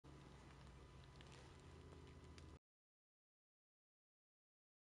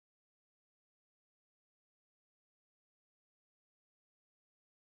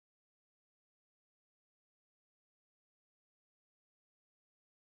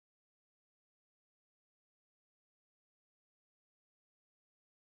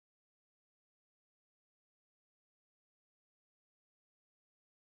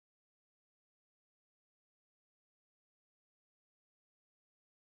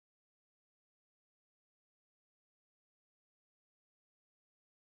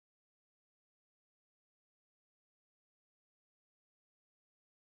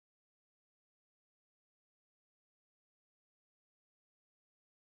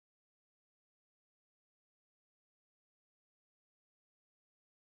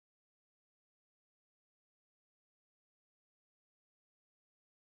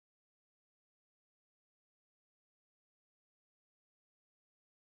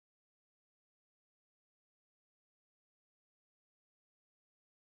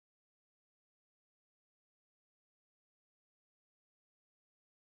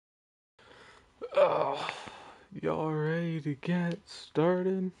Oh, y'all ready to get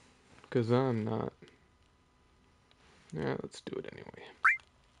started? Cause I'm not. Yeah, let's do it anyway.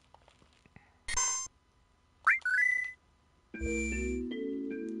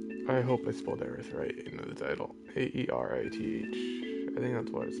 I hope I spelled Aerith right in the title. Aerith. I think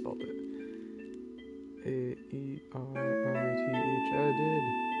that's why I spelled it. Aerith. I did.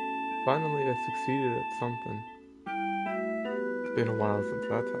 Finally, I succeeded at something. It's been a while since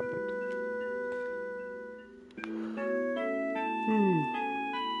that's happened.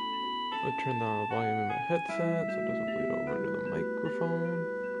 I turned down the volume in my headset so it doesn't bleed over into the microphone.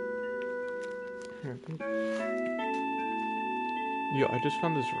 Here, yo, I just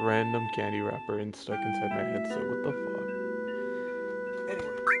found this random candy wrapper and stuck inside my headset. What the fuck?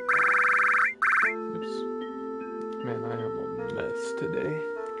 Anyway. Oops. Man, I am a mess today.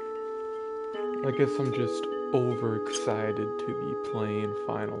 I guess I'm just overexcited to be playing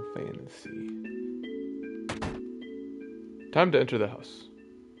Final Fantasy. Time to enter the house.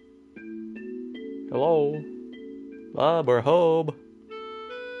 Hello? Bob or Hobe?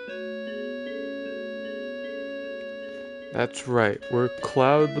 That's right, we're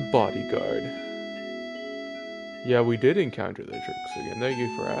Cloud the bodyguard. Yeah, we did encounter the Turks again. Thank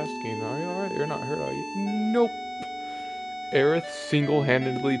you for asking. Are you alright? You're not hurt, are you? Nope. Aerith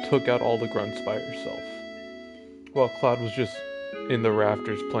single-handedly took out all the grunts by herself. While Cloud was just in the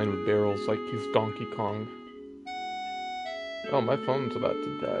rafters playing with barrels like he's Donkey Kong. Oh, my phone's about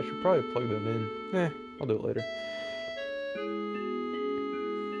to die. I should probably plug that in. I'll do it later.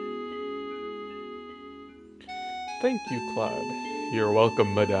 Thank you, Cloud. You're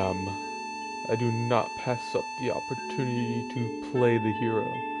welcome, madame. I do not pass up the opportunity to play the hero.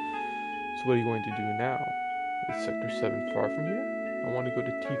 So what are you going to do now? Is Sector 7 far from here? I want to go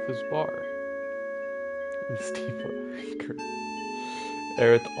to Tifa's bar. Is Tifa?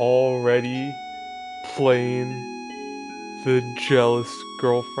 Aerith already playing the jealous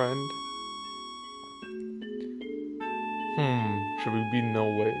girlfriend? Should we be no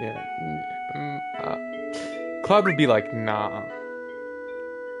way? Yeah. Cloud would be like, nah.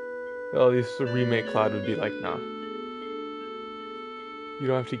 Well, at least the remake Cloud would be like, nah. You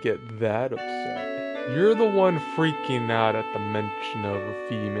don't have to get that upset. You're the one freaking out at the mention of a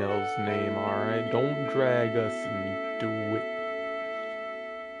female's name, alright? Don't drag us into it.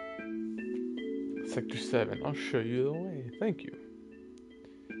 Sector 7, I'll show you the way. Thank you.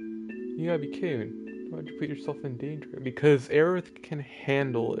 You gotta be kidding. Why'd you put yourself in danger? Because Aerith can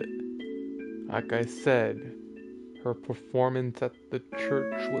handle it. Like I said, her performance at the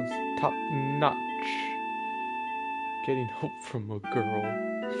church was top notch. Getting hope from a girl.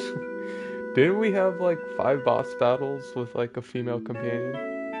 Didn't we have like 5 boss battles with like a female companion?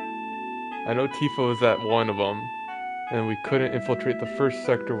 I know Tifa was at one of them, and we couldn't infiltrate the first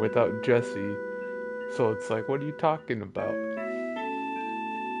sector without Jessie. So it's like, what are you talking about?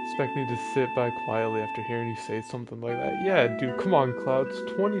 Expect me to sit by quietly after hearing you say something like that? Yeah, dude, come on, Cloud. It's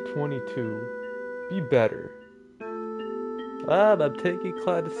 2022. Be better. I'm taking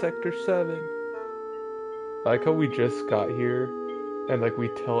Cloud to Sector 7. I like how we just got here, and like we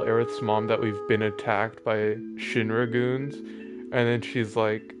tell Aerith's mom that we've been attacked by Shinra goons, and then she's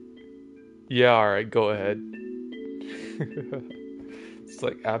like, yeah, alright, go ahead. It's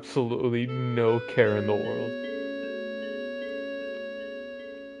like absolutely no care in the world.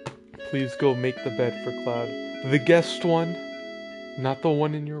 Please go make the bed for Cloud. The guest one, not the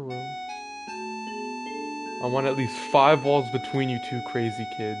one in your room. I want at least 5 walls between you two crazy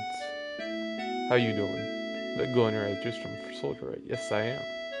kids. How you doing? That glow in your eyes just from Soldier, right? Yes, I am.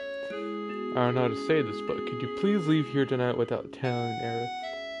 I don't know how to say this, but could you please leave here tonight without telling Aerith?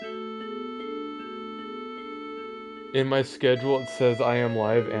 In my schedule it says I am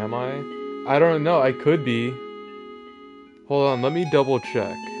live, am I? I don't know, I could be. Hold on, let me double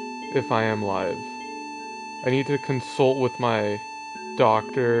check if I am live. I need to consult with my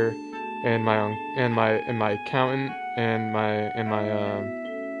doctor and my accountant and my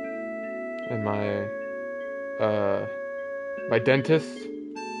dentist.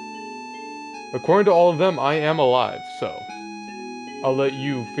 According to all of them, I am alive, so I'll let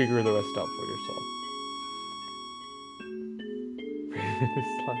you figure the rest out for yourself.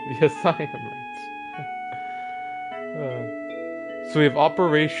 Yes, I am right. So we have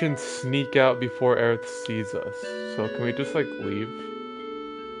Operation Sneak Out before Aerith sees us. So can we just like leave?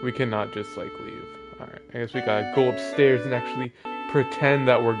 We cannot just like leave. Alright, I guess we gotta go upstairs and actually pretend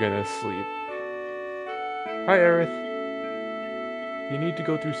that we're gonna sleep. Hi, Aerith. You need to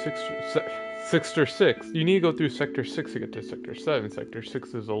go through Sector 6. You need to go through Sector 6 to get to Sector 7. Sector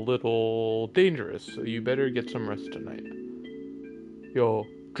 6 is a little dangerous, so you better get some rest tonight. Yo,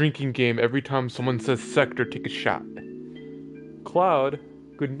 drinking game. Every time someone says sector, take a shot. Cloud,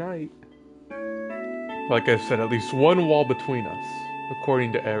 good night. Like I said, at least one wall between us,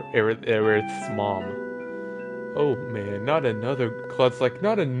 according to Aerith's mom. Oh man, not another. Cloud's like,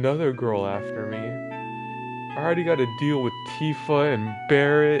 not another girl after me. I already got to deal with Tifa and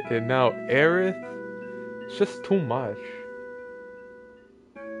Barrett, and now Aerith. It's just too much.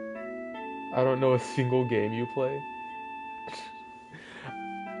 I don't know a single game you play.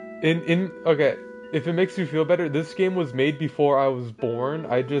 Okay, if it makes you feel better, this game was made before I was born.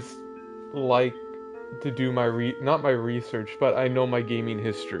 I just like to do my not my research, but I know my gaming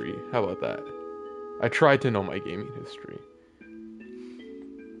history. How about that? I try to know my gaming history.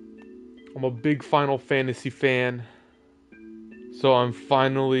 I'm a big Final Fantasy fan, so I'm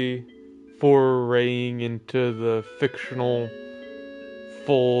finally foraying into the fictional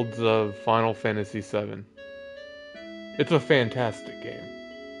folds of Final Fantasy VII. It's a fantastic game.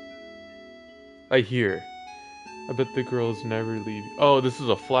 I hear. I bet the girls never leave. Oh, this is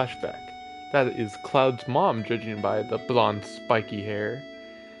a flashback. That is Cloud's mom, judging by the blonde spiky hair.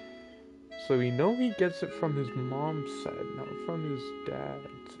 So we know he gets it from his mom's side, not from his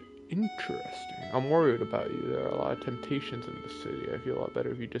dad's. Interesting. I'm worried about you. There are a lot of temptations in the city. I feel a lot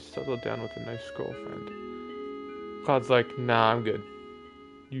better if you just settle down with a nice girlfriend. Cloud's like, nah, I'm good.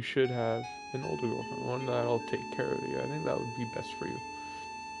 You should have an older girlfriend, one that'll take care of you. I think that would be best for you.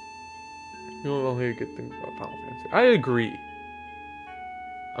 You don't hear good things about Final Fantasy. I agree.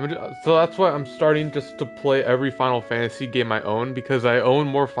 So that's why I'm starting just to play every Final Fantasy game I own, because I own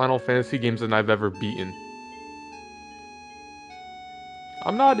more Final Fantasy games than I've ever beaten.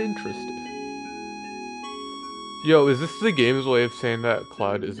 I'm not interested. Yo, is this the game's way of saying that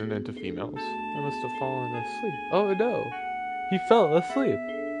Cloud isn't into females? I must have fallen asleep. Oh no, he fell asleep.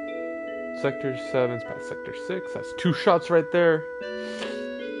 Sector 7's past Sector 6. That's 2 shots right there.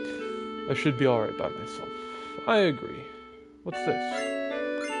 I should be alright by myself. I agree. What's this?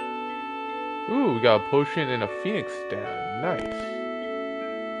 Ooh, we got a potion and a phoenix down. Nice.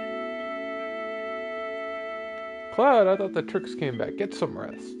 Cloud, I thought the Turks came back. Get some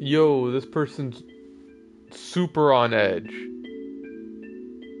rest. Yo, this person's super on edge.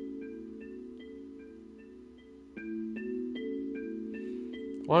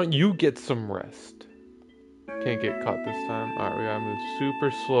 Why don't you get some rest? Can't get caught this time. Alright, we gotta move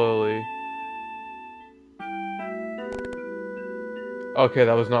super slowly. Okay,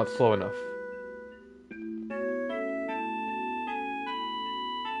 that was not slow enough.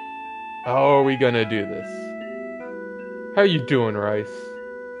 How are we gonna do this? How you doing, Rice?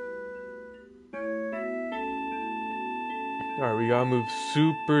 Alright, we gotta move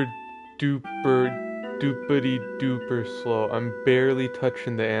super duper doopity duper slow. I'm barely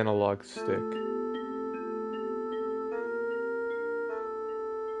touching the analog stick.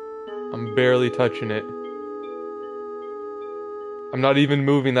 I'm barely touching it. I'm not even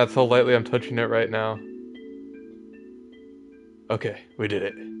moving, that's how lightly I'm touching it right now. Okay, we did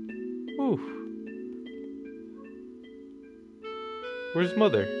it. Whew. Where's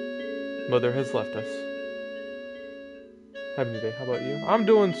Mother? Mother has left us. Having a day, how about you? I'm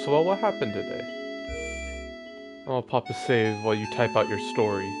doing swell. What happened today? I'll pop a save while you type out your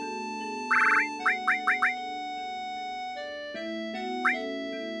story.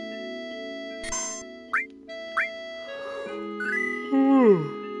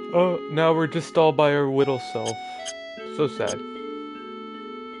 Oh, now we're just all by our whittle self. So sad.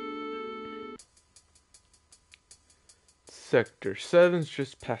 Sector 7's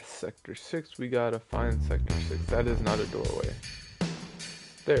just past Sector 6. We gotta find Sector 6. That is not a doorway.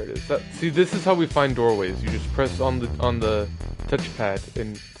 There it is. See, this is how we find doorways. You just press on the touchpad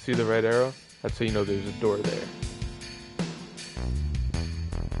and see the red arrow? That's how you know there's a door there.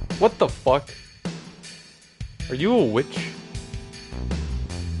 What the fuck? Are you a witch?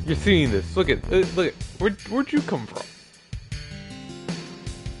 You're seeing this. Look at where'd you come from?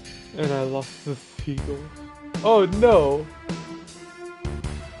 And I lost the seagulls. Oh no!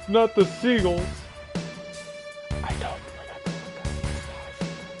 Not the seagulls. I don't.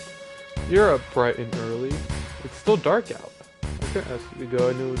 You're up bright and early. It's still dark out. I couldn't ask you to go.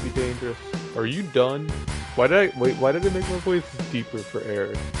 I knew it would be dangerous. Are you done? Why did I make my voice deeper for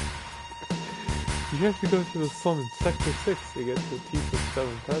Aerith? You have to go through the slum in Sector 6 to get to the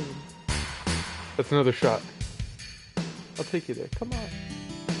FF7 present. That's another shot. I'll take you there. Come on.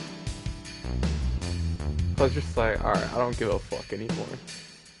 I was just like, alright, I don't give a fuck anymore.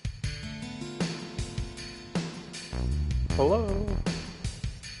 Hello?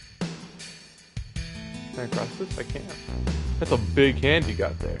 Can I cross this? I can't. That's a big hand you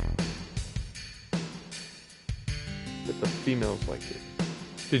got there. But the females like it.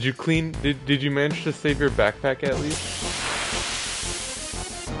 Did you clean? Did you manage to save your backpack at least?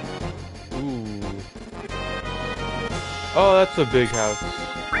 Ooh. Oh, that's a big house.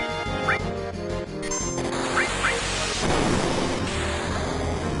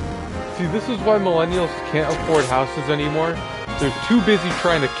 See, this is why millennials can't afford houses anymore. They're too busy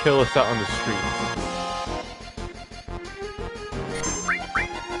trying to kill us out on the streets.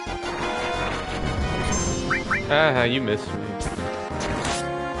 Haha, you missed me.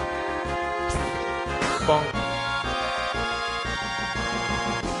 Bonk.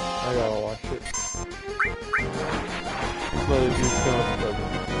 I gotta watch it. Let it do so.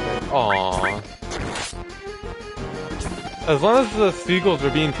 Aww. As long as the seagulls are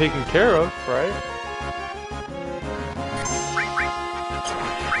being taken care of, right?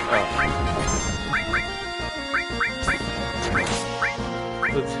 Oh.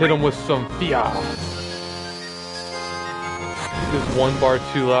 Let's hit them with some fia. Is one bar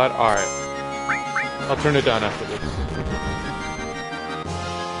too loud? Alright. I'll turn it down after this.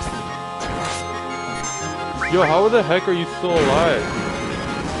 Yo, how the heck are you still alive?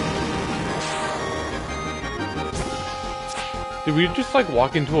 Did we just like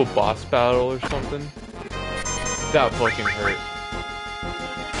walk into a boss battle or something? That fucking hurt.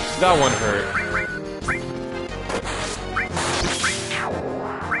 That one hurt.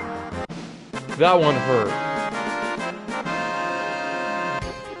 That one hurt.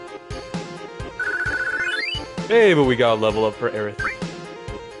 Hey, but we got a level up for Aerith.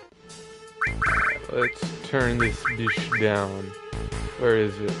 Let's turn this bitch down. Where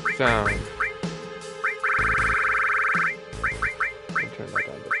is it? Sound. Turn that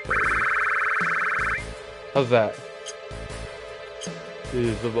down to 30. How's that? It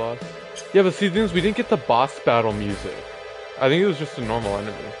is the boss. Yeah, but see, things we didn't get the boss battle music. I think it was just a normal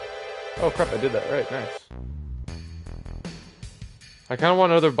enemy. Oh crap! I did that right. Nice. I kind of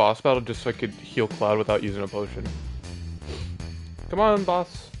want another boss battle just so I could heal Cloud without using a potion. Come on,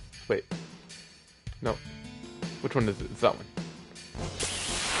 boss. Wait. No. Which one is it? It's that one.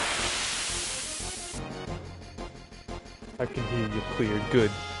 I can hear you clear.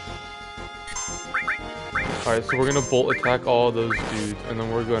 Good. Alright, so we're gonna bolt attack all those dudes, and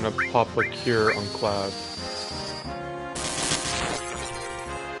then we're gonna pop a cure on Cloud.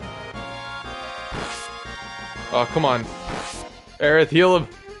 Oh, come on. Aerith, heal him!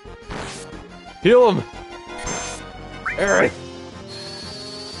 Heal him! Aerith!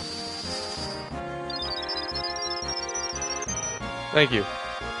 Thank you.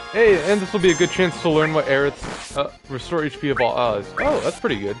 Hey, and this will be a good chance to learn what Aerith's restore HP of all allies. Oh, that's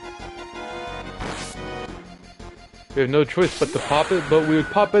pretty good. We have no choice but to pop it, but we would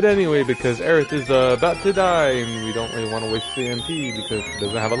pop it anyway because Aerith is about to die, and we don't really want to waste the MP because she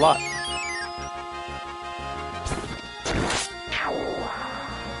doesn't have a lot.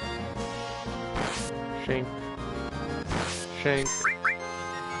 Shank. Shank.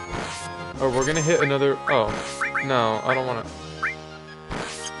 Oh, we're gonna hit another... Oh. No, I don't wanna...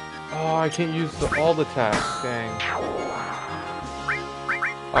 Oh, I can't use the alt attack. Dang.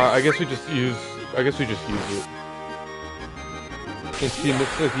 I guess we just use it. Can she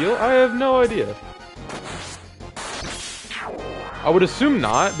miss the heal? I have no idea. I would assume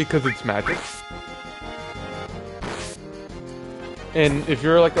not, because it's magic. And if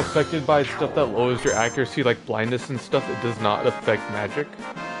you're like affected by stuff that lowers your accuracy, like blindness and stuff, it does not affect magic.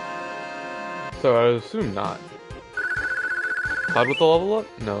 So I would assume not. Cloud with the level up?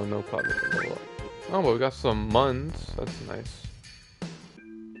 No, no Cloud with the level up. Oh, but we got some Muns. That's nice.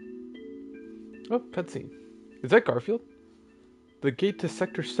 Oh, cutscene. Is that Garfield? The gate to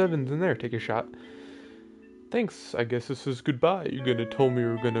Sector 7's in there. Take a shot. Thanks. I guess this is goodbye. You gonna tell me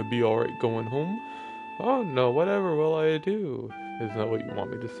you're gonna be alright going home? Oh no, whatever will I do? Isn't that what you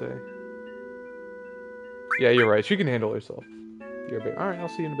want me to say? Yeah, you're right. She can handle herself. You're big. Alright, I'll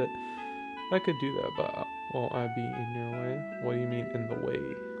see you in a bit. I could do that, but won't I be in your way? What do you mean in the way?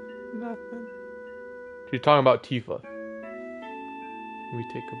 Nothing. She's talking about Tifa. Can we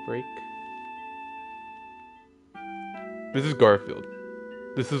take a break? This is Garfield.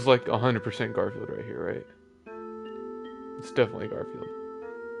 This is like 100% Garfield right here, right? It's definitely Garfield.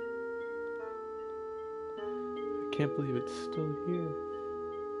 I can't believe it's still here.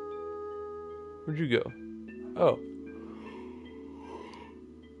 Where'd you go? Oh.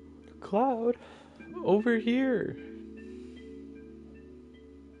 Cloud. Over here.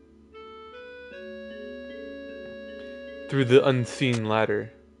 Through the unseen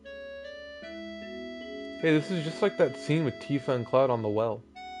ladder. Hey, this is just like that scene with Tifa and Cloud on the well.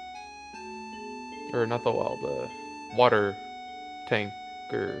 Or not the well, the water tank,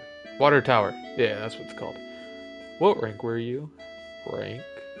 or water tower. Yeah, that's what it's called. What rank were you? Rank?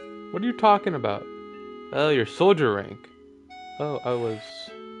 What are you talking about? Oh, your soldier rank. Oh, I was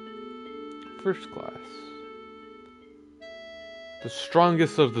first class. The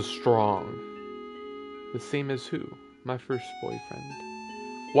strongest of the strong. The same as who? My first boyfriend.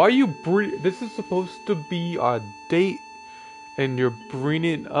 Why are you this is supposed to be a date and you're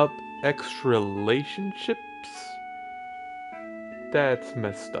bringing up extra relationships? That's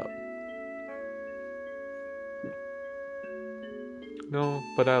messed up. No,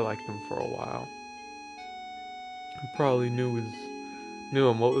 but I liked him for a while. I probably knew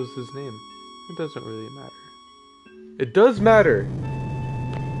him. What was his name? It doesn't really matter. It does matter!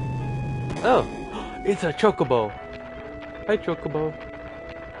 Oh! It's a chocobo! Hi, chocobo.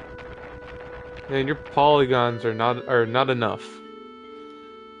 Man, your polygons are not enough.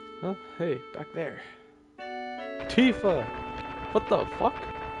 Oh, hey, back there. Tifa! What the fuck?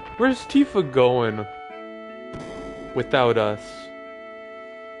 Where's Tifa going? Without us.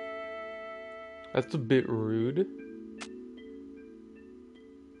 That's a bit rude.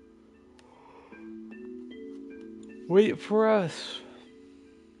 Wait for us.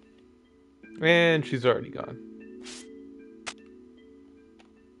 And she's already gone.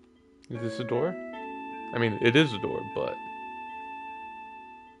 Is this a door? I mean, it is a door, but...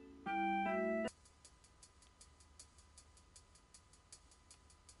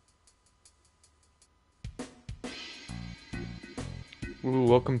 Ooh,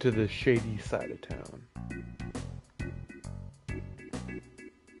 welcome to the shady side of town.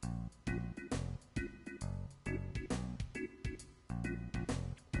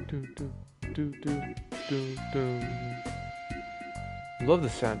 Love the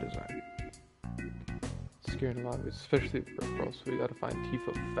sound design. It's scaring a lot of us, especially for girls, so we gotta find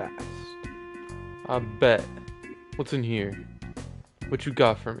Tifa fast. I bet. What's in here? What you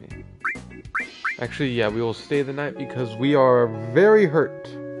got for me? Actually, yeah, we will stay the night because we are very hurt.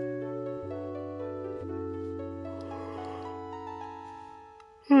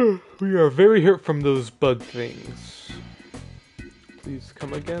 We are very hurt from those bug things. Please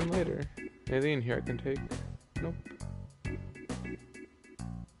come again later. Anything in here I can take? Nope.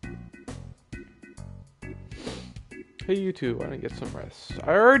 Hey, you two, why don't you get some rest?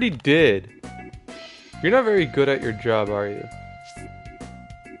 I already did. You're not very good at your job, are you?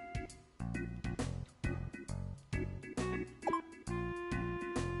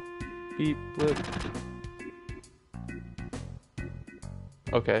 Beep, blip.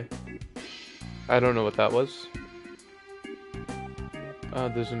 Okay. I don't know what that was.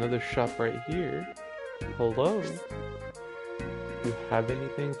 There's another shop right here. Hello? You have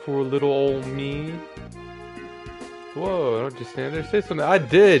anything for little old me? Whoa, don't just stand there, say something. I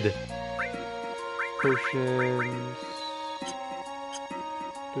did! Potions.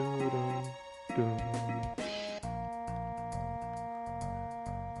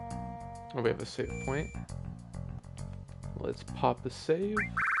 Oh, we have a save point. Let's pop a save.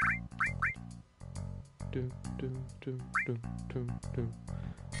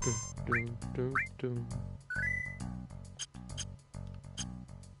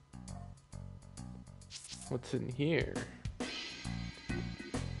 What's in here?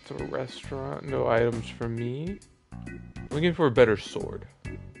 It's a restaurant. No items for me. Looking for a better sword.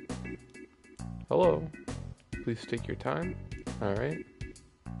 Hello. Please take your time. Alright.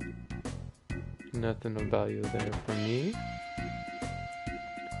 Nothing of value there for me.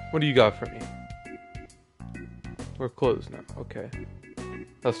 What do you got for me? We're closed now. Okay.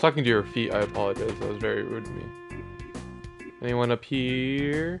 I was talking to your feet. I apologize. That was very rude of me. Anyone up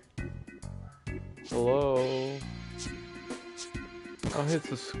here? Hello? Oh, it's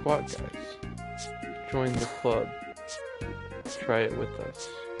the squat guys. Join the club. Try it with us.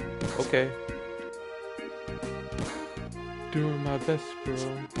 Okay. Doing my best, bro.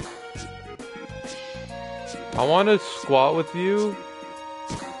 I want to squat with you.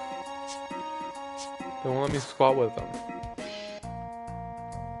 They won't let me squat with them.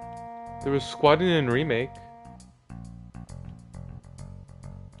 There was squatting in Remake.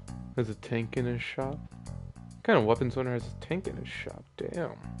 There's a tank in his shop. What kind of weapons owner has a tank in his shop?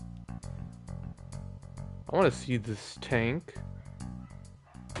 Damn. I want to see this tank.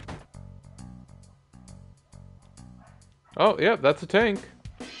 Oh, yeah, that's a tank.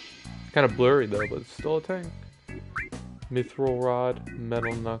 Kind of blurry though, but it's still a tank. Mithril rod,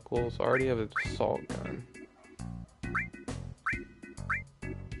 metal knuckles. I already have an assault gun.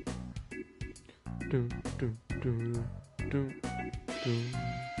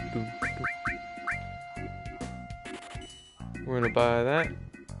 We're gonna buy that,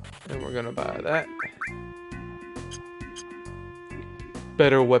 and we're gonna buy that.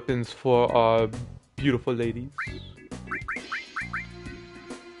 Better weapons for our beautiful ladies.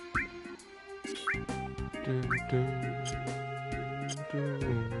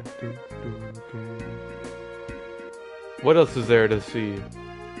 What else is there to see?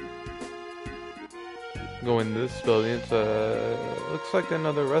 Go in this building. It's looks like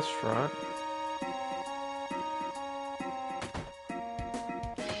another restaurant.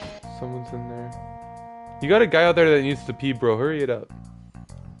 Someone's in there. You got a guy out there that needs to pee, bro. Hurry it up.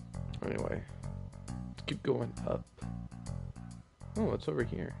 Anyway, let's keep going up. Oh, what's over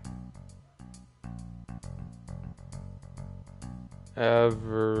here?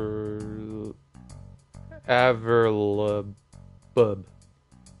 Averlbub.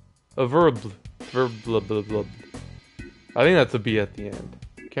 A verb. Verblub. I think that's a B at the end.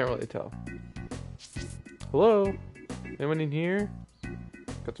 Can't really tell. Hello? Anyone in here?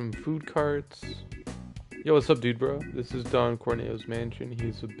 Got some food carts. Yo, what's up, dude, bro? This is Don Corneo's mansion.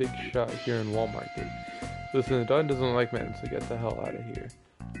 He's a big shot here in Walmart. Listen, Don doesn't like men, so get the hell out of here.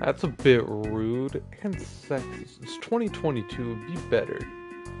 That's a bit rude and sexist. It's 2022. Be better.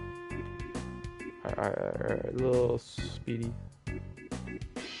 Alright, little speedy.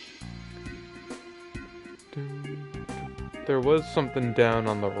 There was something down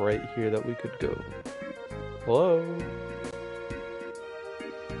on the right here that we could go. Hello?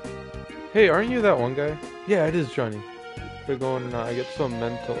 Hey, aren't you that one guy? Yeah, it is Johnny. They're going, I get so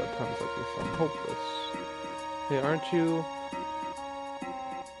mental at times like this. I'm hopeless. Hey, aren't you?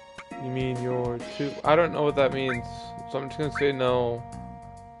 You mean you're too? I don't know what that means, so I'm just gonna say no.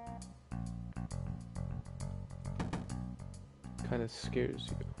 Kind of scares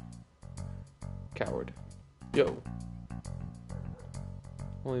you. Coward. Yo.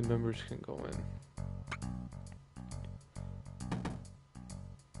 Only members can go in.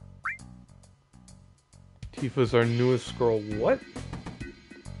 Tifa's our newest girl. What?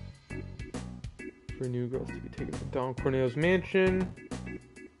 For new girls to be taken to Don Corneo's mansion.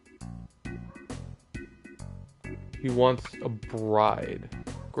 He wants a bride.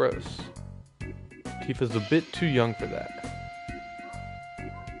 Gross. Tifa's a bit too young for that.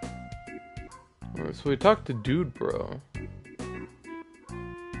 Alright, so we talked to Dude Bro.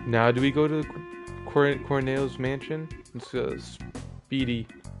 Now do we go to Corneo's mansion? Let's go speedy.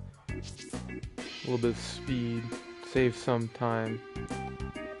 A little bit of speed. Save some time.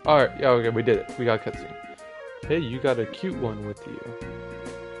 Alright, yeah, okay, we did it. We got cutscene. Hey, you got a cute one with you.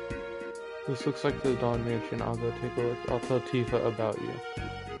 This looks like the Dawn Mansion. I'll go take a look. I'll tell Tifa about you.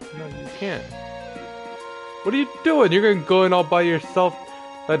 No, you can't. What are you doing? You're gonna go in all by yourself?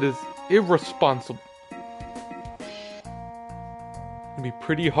 That is irresponsible. It'd be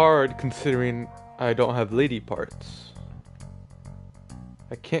pretty hard considering I don't have lady parts.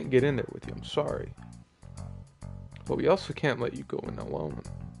 I can't get in there with you, I'm sorry. But we also can't let you go in alone.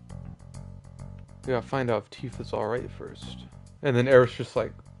 We gotta find out if Tifa's alright first. And then Aerith's just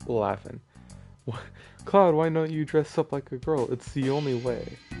like laughing. Cloud, why don't you dress up like a girl? It's the only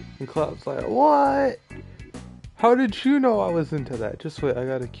way. And Cloud's like, what? How did you know I was into that? Just wait, I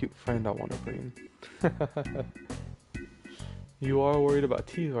got a cute friend I want to bring. You are worried about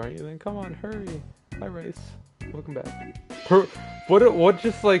Tifa, aren't you? Then come on, hurry. Hi, Race. Welcome back. What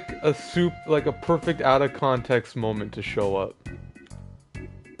just like a perfect out of context moment to show up.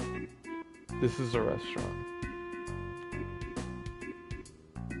 This is a restaurant.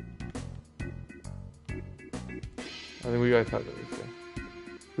 I think we gotta talk about this thing.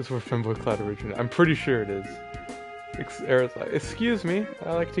 This is where Femboy Cloud originated. I'm pretty sure it is. Aerith's like, excuse me,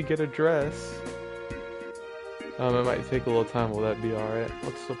 I like to get a dress. It might take a little time, will that be alright?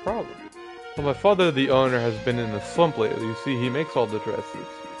 What's the problem? Well, my father, the owner, has been in a slump lately. You see, he makes all the dresses.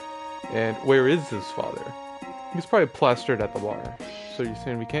 And where is his father? He's probably plastered at the bar. So you're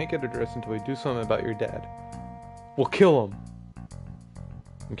saying we can't get a dress until we do something about your dad? We'll kill him!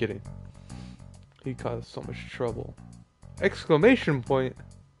 I'm kidding. He caused so much trouble. Exclamation point!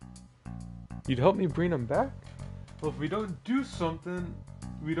 You'd help me bring him back? Well, if we don't do something,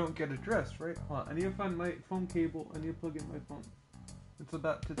 we don't get a dress, right? Hold on, I need to find my phone cable. I need to plug in my phone. It's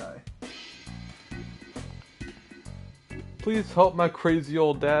about to die. Please help my crazy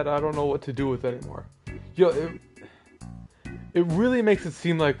old dad. I don't know what to do with it anymore. Yo, it really makes it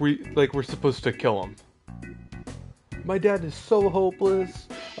seem like we're supposed to kill him. My dad is so hopeless.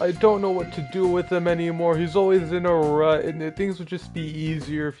 I don't know what to do with him anymore. He's always in a rut, and things would just be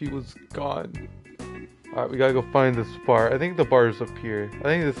easier if he was gone. Alright, we gotta go find this bar. I think the bar is up here. I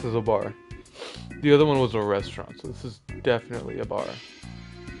think this is a bar. The other one was a restaurant, so this is definitely a bar.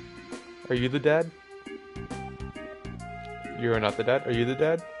 Are you the dad? You're not the dad? Are you the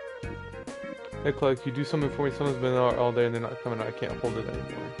dad? Hey Clark, can you do something for me? Someone's been out all day and they're not coming out. I can't hold it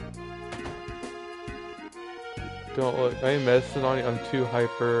anymore. Don't look. I ain't messing on you. I'm too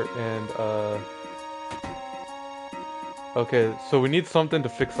hyper and Okay, so we need something to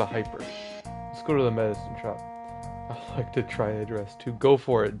fix a hyper. Let's go to the medicine shop. I'd like to try address 2. Go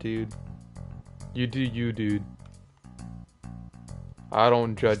for it, dude. You do you, dude. I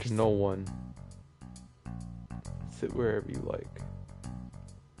don't judge no one. Sit wherever you like.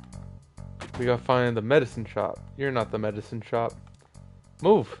 We gotta find the medicine shop. You're not the medicine shop.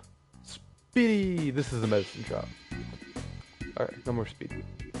 Move! Speedy! This is the medicine shop. Alright, no more speed.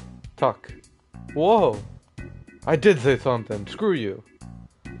 Talk. Whoa! I did say something. Screw you.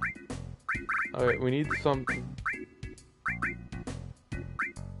 Alright, we need something.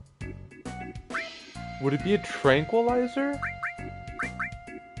 Would it be a tranquilizer?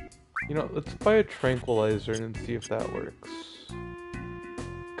 You know, let's buy a tranquilizer and see if that works.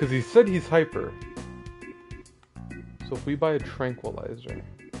 Because he said he's hyper. So if we buy a tranquilizer,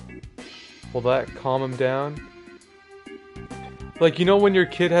 will that calm him down? Like, you know when your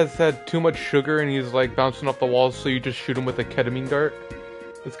kid has had too much sugar and he's like bouncing off the walls, so you just shoot him with a ketamine dart?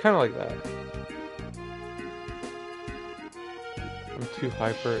 It's kind of like that. I'm too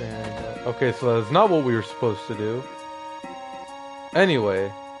hyper and... okay, so that's not what we were supposed to do.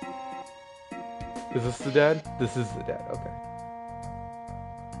 Anyway. Is this the dad? This is the dad, okay.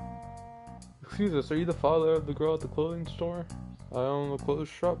 Excuse us, are you the father of the girl at the clothing store? I own the clothes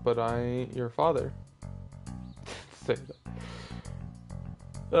shop, but I ain't your father. Say that.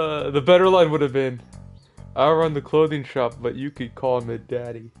 The better line would have been, I run the clothing shop, but you could call me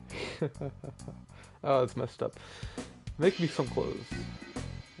daddy. Oh, that's messed up. Make me some clothes.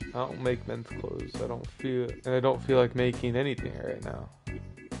 I don't make men's clothes. I don't feel like making anything right now.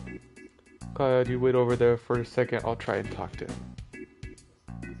 God, you wait over there for a second. I'll try and talk to him.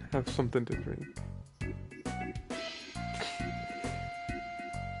 Have something to drink.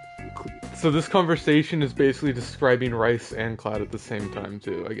 So this conversation is basically describing Rice and Cloud at the same time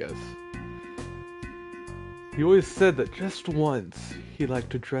too, I guess. He always said that just once he liked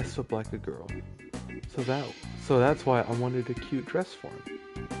to dress up like a girl. So that's why I wanted a cute dress for him.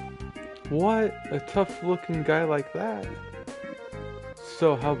 What? A tough looking guy like that?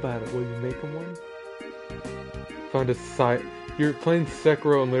 So how about it? Will you make him one? Found a You're playing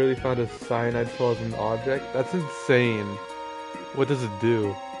Sekiro and literally found a cyanide pill as an object? That's insane. What does it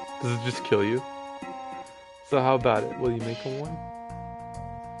do? Does it just kill you? So how about it? Will you make him one?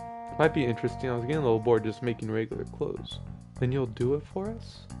 Might be interesting. I was getting a little bored just making regular clothes. Then you'll do it for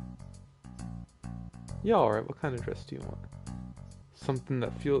us? Yeah, alright. What kind of dress do you want? Something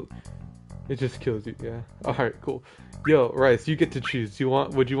that feels... it just kills you, yeah. Alright, cool. Yo, Rice, you get to choose.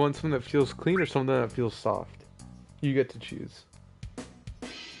 Would you want something that feels clean or something that feels soft? You get to choose.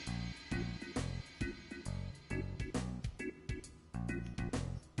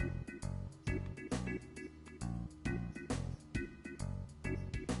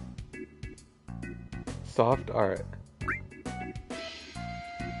 Soft? Alright.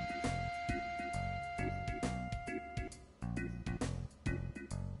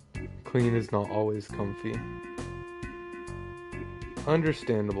 Clean is not always comfy.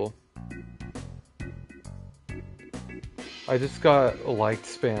 Understandable. I just got liked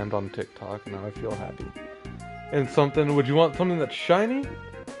spammed on TikTok and now I feel happy. And would you want something that's shiny?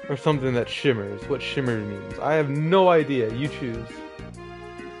 Or something that shimmers? What shimmer means? I have no idea. You choose.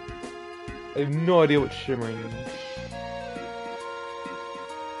 I have no idea what shimmering means.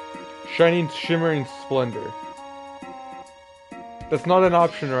 Shining, shimmering splendor. That's not an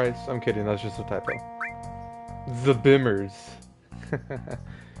option, Rice. I'm kidding, that's just a typo. The Bimmers.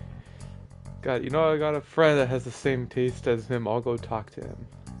 God, you know I got a friend that has the same taste as him. I'll go talk to him.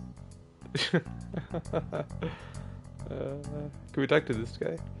 Can we talk to this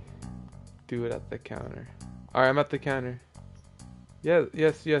guy? Do it at the counter. Alright, I'm at the counter. Yeah,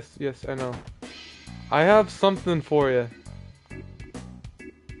 yes, I know. I have something for you.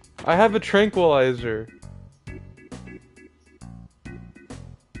 I have a tranquilizer.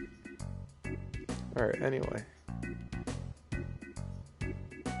 Alright, anyway.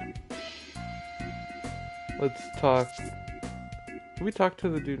 Let's talk. Can we talk to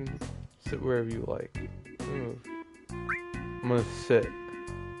the dude and sit wherever you like? Move. I'm gonna sit.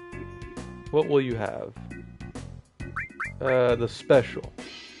 What will you have? The special.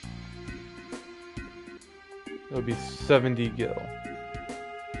 It'll be 70 gil.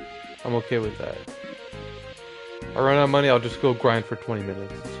 I'm okay with that. I run out of money, I'll just go grind for 20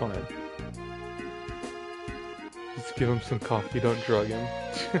 minutes. It's fine. Just give him some coffee, don't drug him.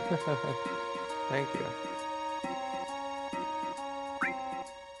 Thank you.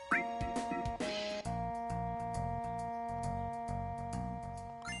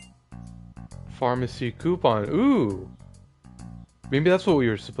 Pharmacy coupon. Ooh! Maybe that's what we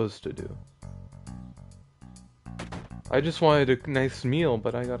were supposed to do. I just wanted a nice meal,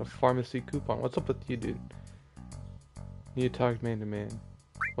 but I got a pharmacy coupon. What's up with you, dude? Need to talk man to man.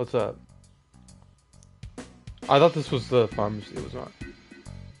 What's up? I thought this was the pharmacy. It was not.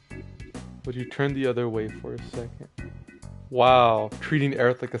 Would you turn the other way for a second? Wow, treating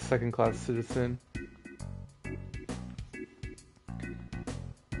Aerith like a second-class citizen.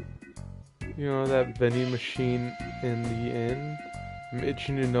 You know that vending machine in the inn? I'm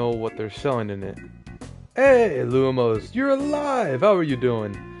itching to know what they're selling in it. Hey, Lumos, you're alive! How are you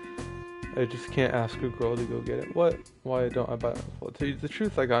doing? I just can't ask a girl to go get it. What? Why don't I buy it? Well, to tell you the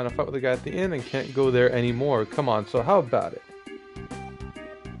truth, I got in a fight with the guy at the inn and can't go there anymore. Come on, so how about it?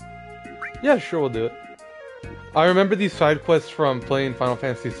 Yeah, sure, we'll do it. I remember these side quests from playing Final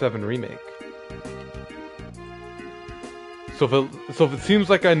Fantasy VII Remake. So if it seems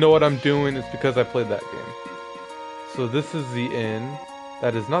like I know what I'm doing, it's because I played that game. So this is the inn.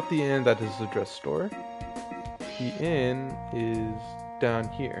 That is not the inn, that is the dress store. The inn is down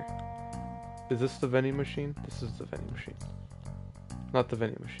here. Is this the vending machine? This is the vending machine. Not the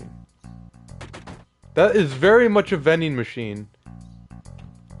vending machine. That is very much a vending machine.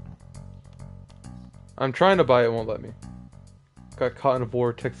 I'm trying to buy it, won't let me. Got caught in a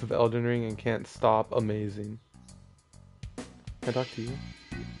vortex of Elden Ring and can't stop. Amazing. Can I talk to you?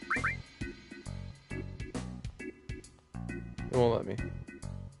 It won't let me.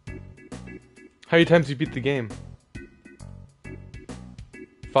 How many times you beat the game?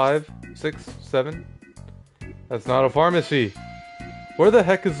 5, 6, 7? That's not a pharmacy. Where the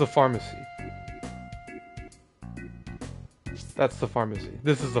heck is the pharmacy? That's the pharmacy.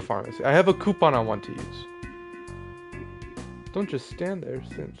 This is the pharmacy. I have a coupon I want to use. Don't just stand there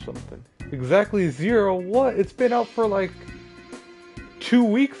saying something. Exactly 0? What? It's been out for like 2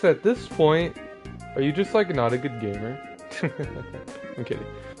 weeks at this point. Are you just like not a good gamer? I'm kidding.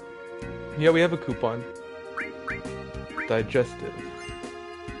 Yeah, we have a coupon. Digestive.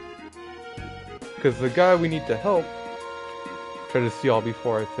 Because the guy we need to help. Try to see all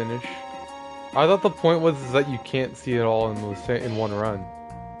before I finish. I thought the point was that you can't see it all in one run.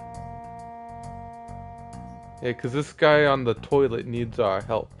 Yeah, because this guy on the toilet needs our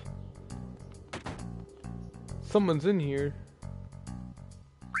help. Someone's in here.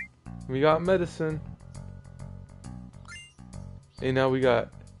 We got medicine. And now we got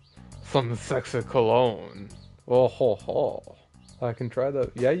some sexy cologne. Oh ho ho. I can try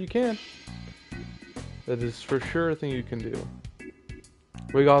that. Yeah, you can. That is for sure a thing you can do.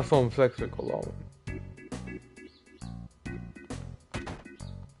 We got some sexy cologne.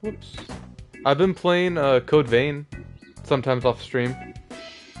 Whoops. I've been playing Code Vein, sometimes off stream.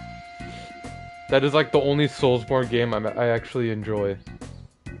 That is like the only Soulsborne game I actually enjoy.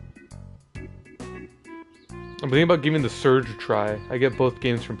 I'm thinking about giving the Surge a try. I get both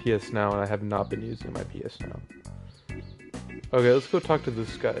games from PS Now, and I have not been using my PS Now. Okay, let's go talk to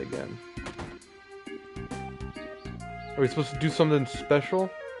this guy again. Are we supposed to do something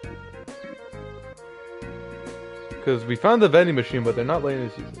special? Because we found the vending machine, but they're not letting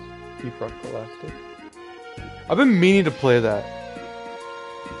us use it. Deep Rock Galactic. I've been meaning to play that.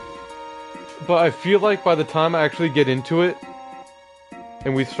 But I feel like by the time I actually get into it,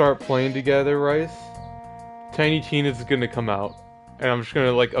 and we start playing together, Rice, Tiny Tina's gonna come out. And I'm just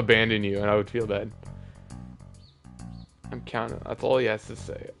gonna, like, abandon you, and I would feel bad. I'm counting. That's all he has to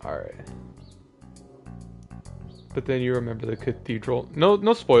say. Alright. But then you remember the cathedral.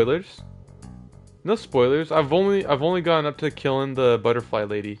 No spoilers. No spoilers. I've only gotten up to killing the butterfly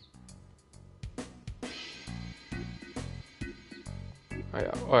lady.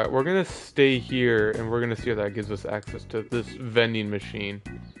 Alright, we're gonna stay here and we're gonna see if that gives us access to this vending machine.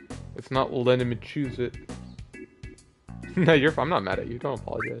 It's not letting me choose it. No, I'm not mad at you. Don't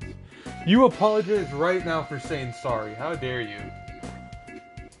apologize. You apologize right now for saying sorry. How dare you?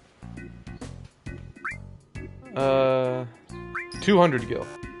 200 gil.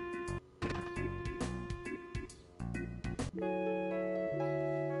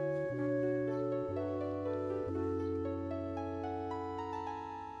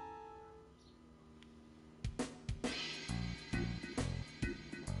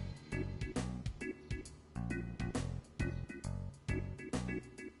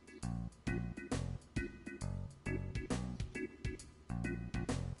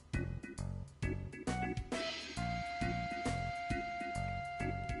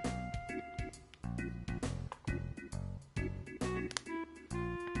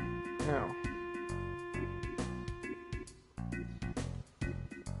 Now.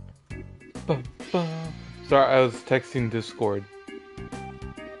 Sorry, I was texting Discord.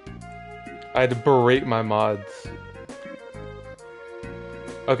 I had to berate my mods.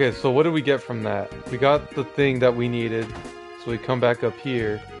 Okay, so what did we get from that? We got the thing that we needed. So we come back up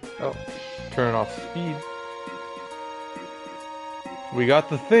here. Oh, turn off speed. We got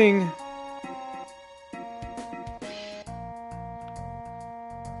the thing.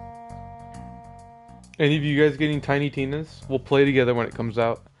 Any of you guys getting Tiny Tina's? We'll play together when it comes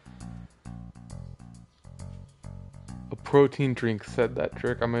out. A protein drink said that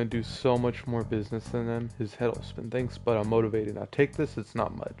trick. I'm gonna do so much more business than them. His head will spin. Thanks, but I'm motivated. Now take this, it's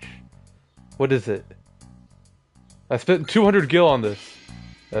not much. What is it? I spent 200 gil on this.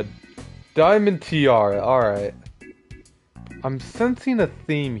 A diamond tiara, alright. I'm sensing a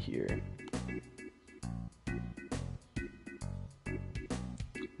theme here.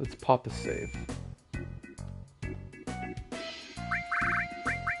 Let's pop a save.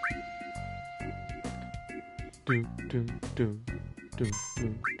 Doom, doom, doom, doom,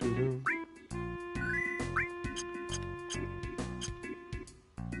 doom, doom,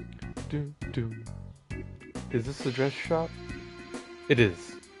 doom, doom. Is this the dress shop? It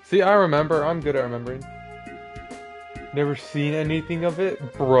is. See, I remember. I'm good at remembering. Never seen anything of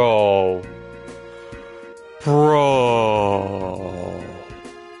it? Bro. Bro.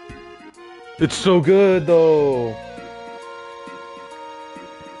 It's so good, though.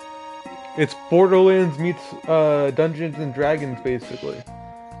 It's Borderlands meets Dungeons and Dragons, basically.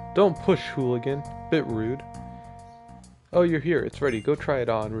 Don't push, hooligan. Bit rude. Oh, you're here. It's ready. Go try it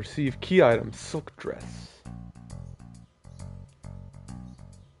on. Receive key item. Silk dress.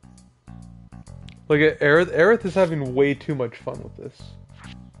 Look at Aerith. Aerith is having way too much fun with this.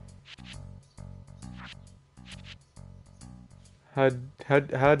 How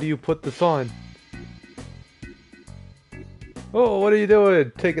do you put this on? Oh, what are you doing?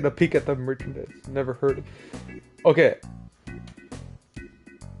 Taking a peek at the merchandise. Never heard of. Okay.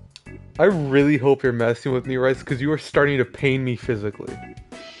 I really hope you're messing with me, Rice, because you are starting to pain me physically.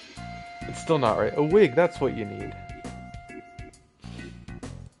 It's still not right. A wig, that's what you need.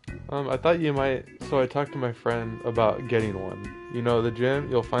 I thought you might... So I talked to my friend about getting one. You know, the gym,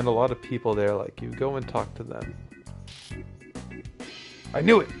 you'll find a lot of people there like you. Go and talk to them. I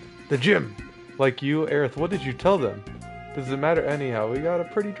knew it! The gym! Like you, Aerith, what did you tell them? Does it matter anyhow? We got a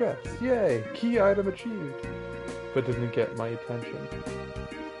pretty dress. Yay! Key item achieved. But didn't get my attention.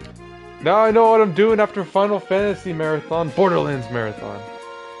 Now I know what I'm doing after Final Fantasy Marathon. Borderlands Marathon.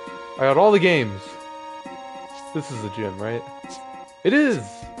 I got all the games. This is the gym, right? It is!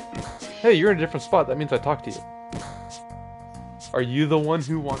 Hey, you're in a different spot. That means I talked to you. Are you the one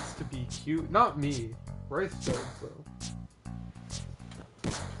who wants to be cute? Not me. Rice does, though.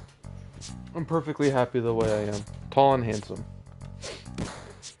 I'm perfectly happy the way I am. Tall and handsome.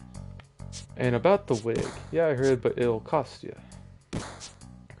 And about the wig. Yeah, I heard, but it'll cost you.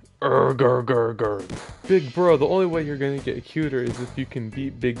 Grr. Big bro, the only way you're gonna get cuter is if you can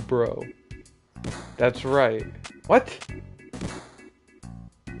beat Big Bro. That's right. What?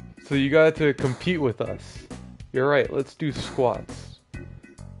 So you got to compete with us. You're right, let's do squats.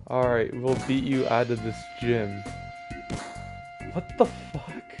 Alright, we'll beat you out of this gym. What the fuck?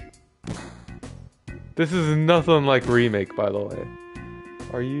 This is nothing like Remake, by the way.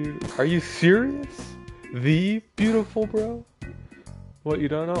 Are you serious? The beautiful bro? What, you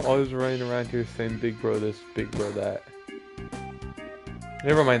don't know? Always running around here saying big bro this, big bro that.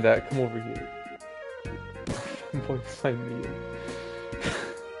 Never mind that, come over here. Boy, sign me in.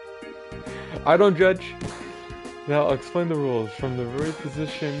 I don't judge. Now I'll explain the rules. From the ready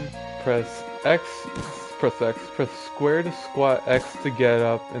position, press X, press square to squat, X to get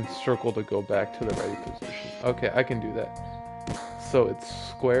up, and circle to go back to the ready position. Okay, I can do that. So it's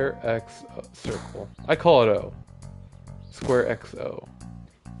square, X, circle. I call it O. Square, X, O.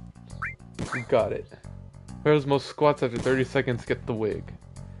 Got it. Whoever's most squats after 30 seconds get the wig.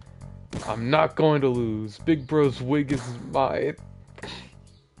 I'm not going to lose. Big Bro's wig is mine.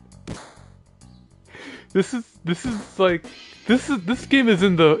 This game is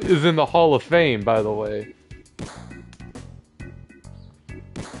in the Hall of Fame, by the way.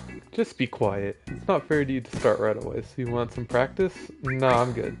 Just be quiet. It's not fair to you to start right away. So you want some practice? Nah,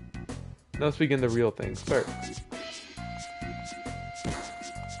 I'm good. Now let's begin the real thing. Start.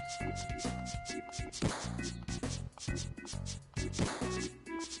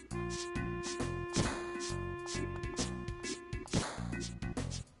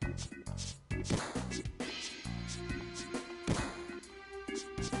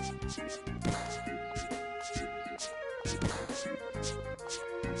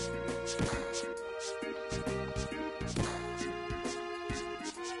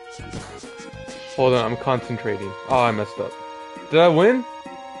 Hold on, I'm concentrating. Oh, I messed up. Did I win?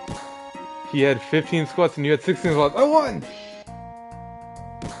 He had 15 squats and you had 16 squats. I won!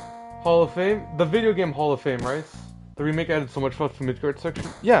 Hall of Fame? The video game Hall of Fame, right? The remake added so much fun to the Midgard section.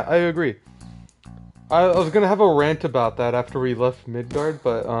 Yeah, I agree. I was gonna have a rant about that after we left Midgard,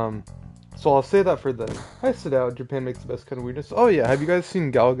 but so I'll say that for then. Hi, Sadao. Japan makes the best kind of weirdness. Oh yeah, have you guys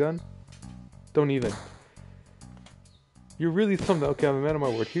seen Galgun? Don't even. You're really something. Okay, I'm a man of my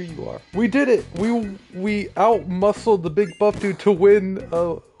word. Here you are. We did it. We out-muscled the big buff dude to win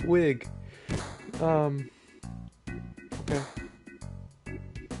a wig. Okay.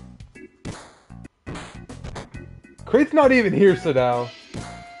 Crate's not even here, Sadao.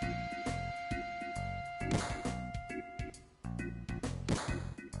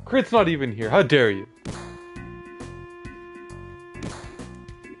 Crate's not even here. How dare you?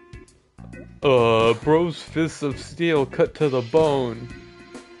 Bro's fists of steel cut to the bone.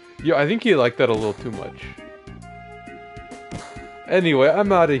 Yeah, I think he liked that a little too much. Anyway,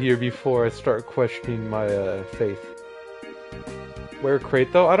 I'm out of here before I start questioning my faith. Where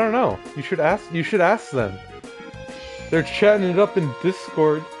Crate though? I don't know. You should ask them. They're chatting it up in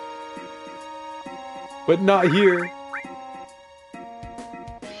Discord. But not here.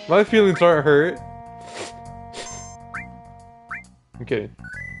 My feelings aren't hurt. I'm kidding.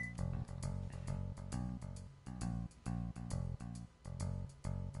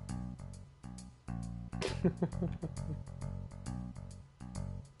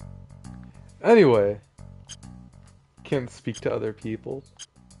 Anyway, can't speak to other people.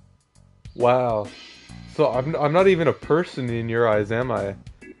 Wow. So I'm not even a person in your eyes, am I?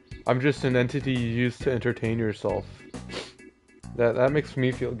 I'm just an entity you use to entertain yourself. That makes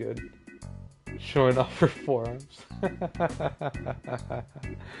me feel good. Showing off her forearms.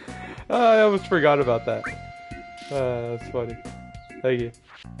 I almost forgot about that. That's funny. Thank you.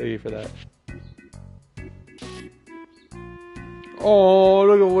 Thank you for that. Oh,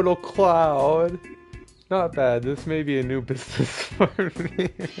 look at little Cloud. Not bad. This may be a new business for me.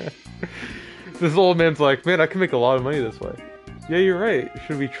 This old man's like, man, I can make a lot of money this way. Yeah, you're right.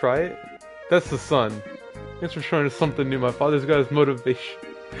 Should we try it? That's the son. Thanks for showing us something new. My father's got his motivation.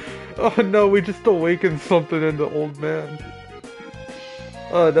 Oh no, we just awakened something in the old man.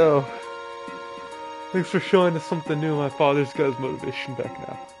 Oh no. Thanks for showing us something new. My father's got his motivation back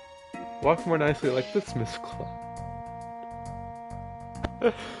now. Walk more nicely like this, Miss Cloud.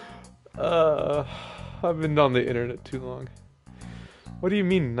 I've been on the internet too long. What do you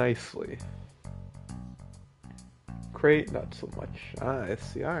mean nicely? Crate, not so much. Ah, I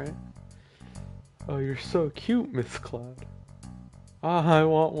see, alright. Oh, you're so cute, Miss Cloud. Ah, I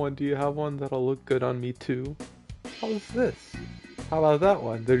want one. Do you have one that'll look good on me too? How's this? How about that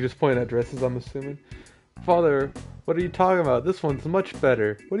one? They're just pointing at dresses, I'm assuming. Father, what are you talking about? This one's much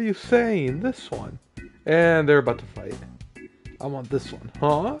better. What are you saying? This one. And they're about to fight. I want this one.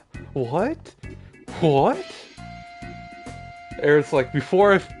 Huh? What? What? Aerith's like,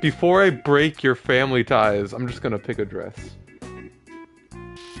 before I break your family ties, I'm just gonna pick a dress.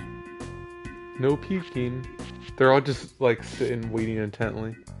 No peeking. They're all just like sitting, waiting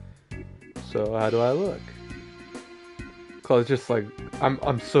intently. So how do I look? Cause just like,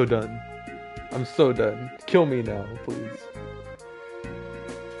 I'm so done. I'm so done. Kill me now, please.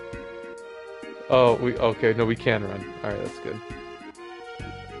 Oh, okay, no, we can run. Alright, that's good.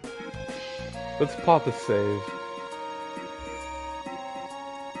 Let's pop a save.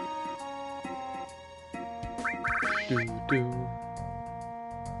 Do.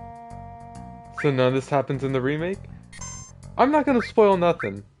 So none of this happens in the remake? I'm not gonna spoil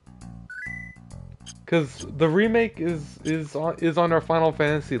nothing. Cause the remake is on our Final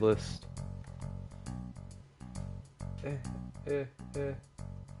Fantasy list. I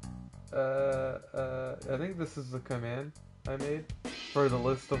think this is the command I made for the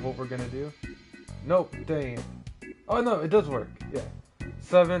list of what we're gonna do. Nope, dang it. Oh no, it does work, yeah.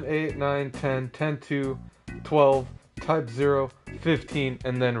 7, 8, 9, 10, 10, 2, 12, type 0, 15,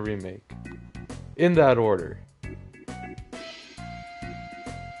 and then remake. In that order.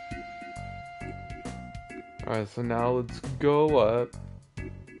 Alright, so now let's go up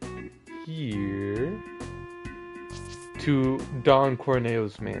here to Don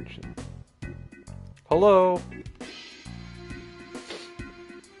Corneo's mansion. Hello!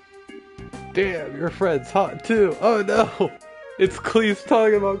 Damn, your friend's hot too! Oh no! It's Cleese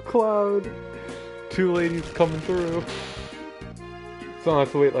talking about Cloud! Two ladies coming through. So I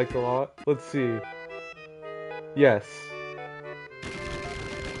have to wait like a lot. Let's see. Yes.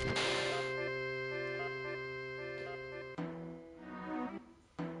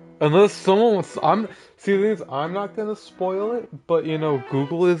 Unless someone wants, see the thing is, I'm not gonna spoil it, but you know,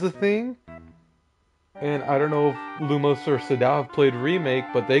 Google is a thing. And I don't know if Lumos or Sadao have played Remake,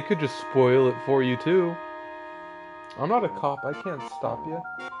 but they could just spoil it for you too. I'm not a cop, I can't stop you.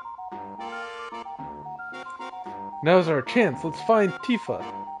 Now's our chance. Let's find Tifa.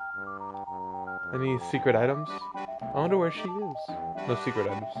 Any secret items? I wonder where she is. No secret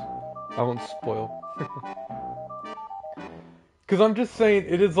items. I won't spoil. Because I'm just saying,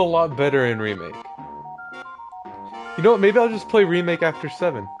 it is a lot better in Remake. You know what, maybe I'll just play Remake after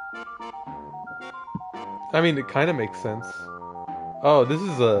 7. I mean, it kind of makes sense. Oh, this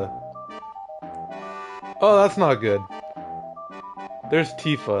is a... Oh, that's not good. There's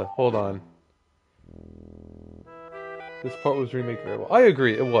Tifa. Hold on. This part was Remake very well. I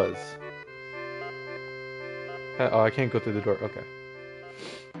agree, it was. Oh, I can't go through the door. Okay.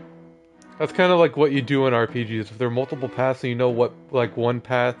 That's kind of like what you do in RPGs. If there are multiple paths and you know what, like, one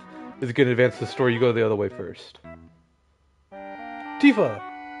path is going to advance the story, you go the other way first. Tifa!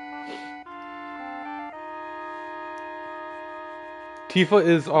 Tifa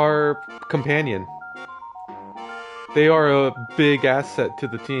is our companion. They are a big asset to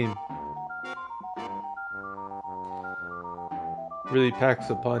the team. Really packs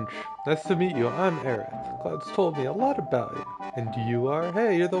a punch. Nice to meet you. I'm Aerith. Cloud's told me a lot about you. And you are?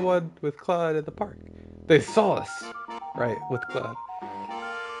 Hey, you're the one with Cloud at the park. They saw us! Right, with Cloud.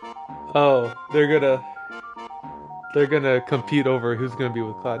 Oh, they're gonna compete over who's gonna be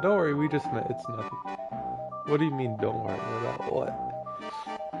with Cloud. Don't worry, we just met. It's nothing. What do you mean, don't worry about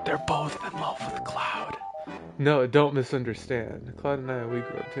what? They're both in love with Cloud. No, don't misunderstand. Cloud and I, we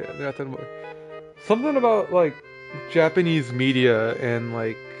grew up together. Nothing more. Something about, like, Japanese media and,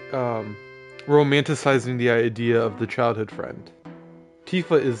 like, romanticizing the idea of the childhood friend.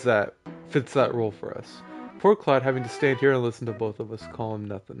 Tifa is that, fits that role for us. Poor Cloud having to stand here and listen to both of us call him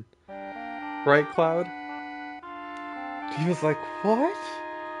nothing. Right, Cloud? Tifa's like, what?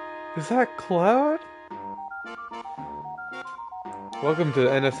 Is that Cloud? Welcome to the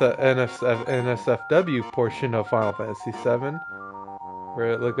NSFW portion of Final Fantasy VII.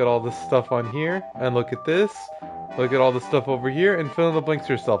 Where look at all this stuff on here, and look at this. Look at all the stuff over here, and fill in the blanks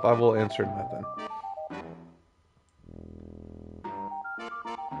yourself. I will answer nothing.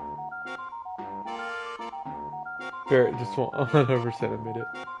 Barrett just won't 100% admit it.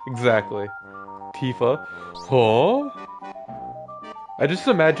 Exactly. Tifa. Huh? I just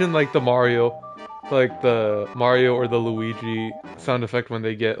imagine like the Mario or the Luigi sound effect when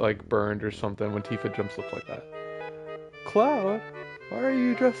they get like burned or something when Tifa jumps up like that. Cloud? Why are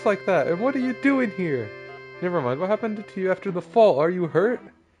you dressed like that? And what are you doing here? Never mind, what happened to you after the fall? Are you hurt?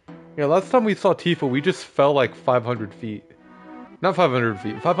 Yeah, last time we saw Tifa, we just fell like 500 feet. Not 500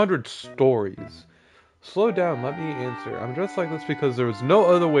 feet, 500 stories. Slow down, let me answer. I'm dressed like this because there was no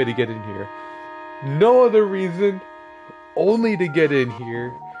other way to get in here. No other reason, only to get in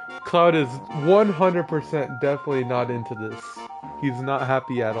here. Cloud is 100% definitely not into this. He's not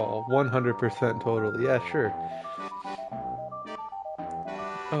happy at all. 100% totally. Yeah, sure.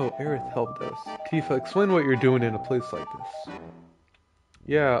 Oh, Aerith helped us. Tifa, explain what you're doing in a place like this.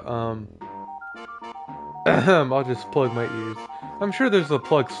 Yeah, I'll just plug my ears. I'm sure there's a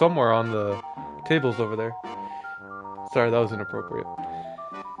plug somewhere on the tables over there. Sorry, that was inappropriate.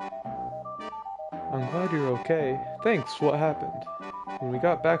 I'm glad you're okay. Thanks, what happened? When we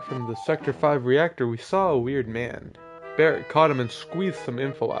got back from the Sector 5 reactor, we saw a weird man. Barrett caught him and squeezed some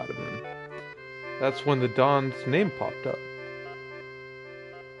info out of him. That's when the Don's name popped up.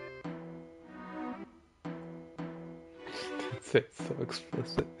 It's so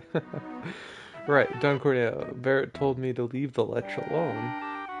explicit. Right, Don Corneo. Barrett told me to leave the Lech alone.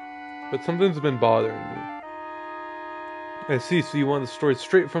 But something's been bothering me. I see, so you want the story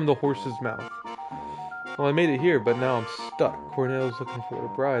straight from the horse's mouth. Well, I made it here, but now I'm stuck. Corneo's looking for a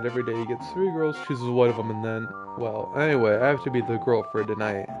bride. Every day he gets 3 girls, chooses one of them, and then... Well, anyway, I have to be the girl for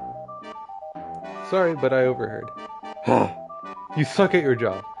tonight. Sorry, but I overheard. You suck at your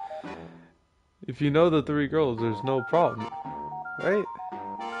job. If you know the 3 girls, there's no problem. Right?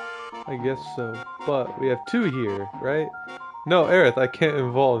 I guess so. But we have 2 here, right? No, Aerith, I can't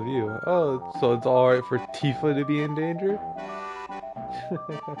involve you. Oh, so it's alright for Tifa to be in danger?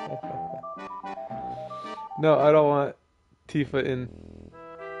 No, I don't want Tifa in...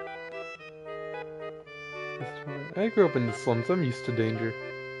 I grew up in the slums. I'm used to danger.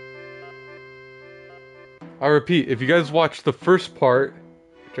 I repeat, if you guys watched the first part,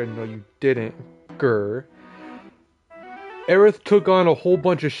 which I know you didn't, Aerith took on a whole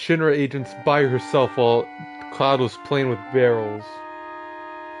bunch of Shinra agents by herself while Cloud was playing with barrels.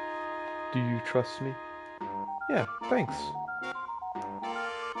 Do you trust me? Yeah, thanks.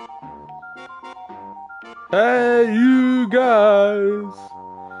 Hey, you guys!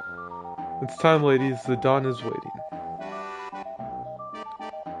 It's time, ladies. The dawn is waiting.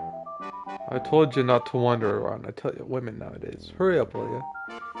 I told you not to wander around. I tell you, women nowadays. Hurry up, will ya?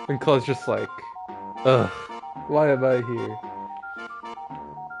 And Cloud's just like, ugh. Why am I here?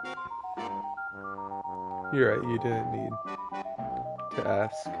 You're right, you didn't need to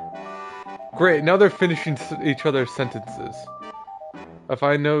ask. Great, now they're finishing each other's sentences. If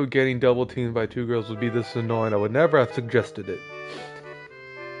I know getting double teamed by two girls would be this annoying, I would never have suggested it.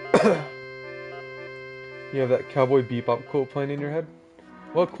 You have that Cowboy Bebop quote playing in your head?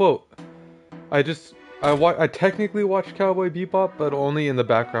 What quote? I technically watched Cowboy Bebop, but only in the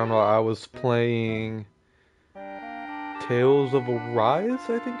background while I was playing Tales of Arise,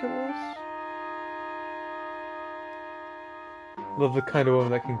 I think it was. Love the kind of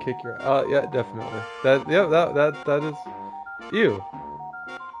woman that can kick your ass. Yeah, definitely. That is you.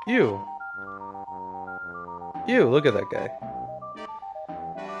 You, look at that guy.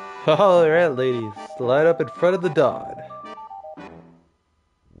 Alright, ladies, line up in front of the Dodd.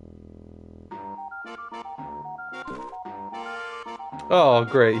 Oh,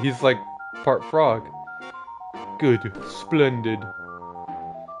 great, he's like part frog. Good, splendid.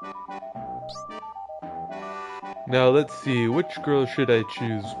 Now let's see, which girl should I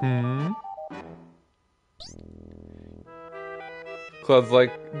choose? Cloud's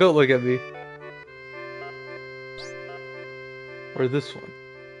like, don't look at me. Or this one.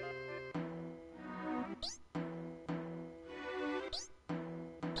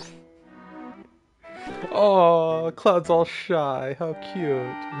 Oh, Cloud's all shy. How cute.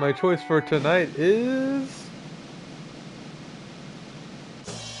 My choice for tonight is...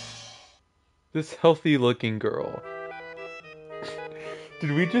 this healthy-looking girl.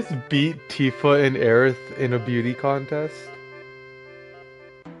 Did we just beat Tifa and Aerith in a beauty contest?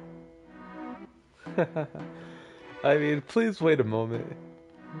 I mean, please wait a moment.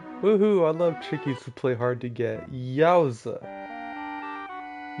 Woohoo, I love chickies who play hard to get. Yowza.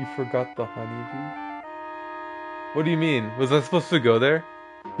 You forgot the honeybee? What do you mean? Was I supposed to go there?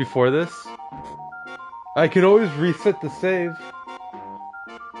 Before this? I can always reset the save.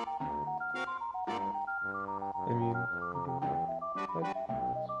 I mean... what?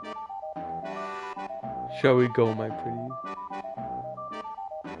 Shall we go, my pretty?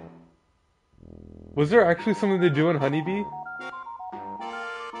 Was there actually something to do in Honeybee?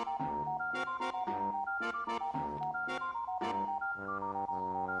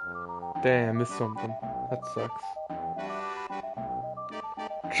 Damn, missed something. That sucks.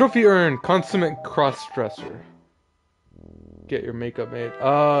 Trophy earned, consummate cross-dresser. Get your makeup made.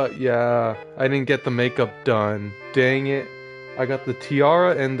 Yeah. I didn't get the makeup done. Dang it. I got the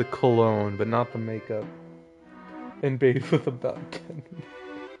tiara and the cologne, but not the makeup. And bathed with about 10 minutes.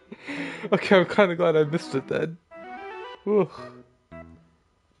 Okay, I'm kinda glad I missed it then. Whew.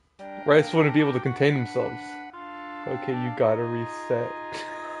 Rice wouldn't be able to contain themselves. Okay, you gotta reset.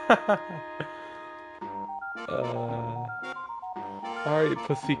 Alright,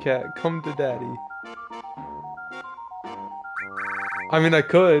 pussycat, come to daddy. I mean, I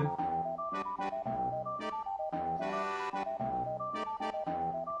could.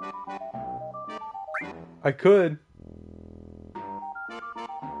 I could.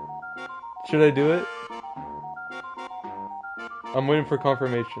 Should I do it? I'm waiting for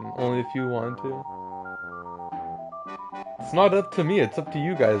confirmation, only if you want to. It's not up to me, it's up to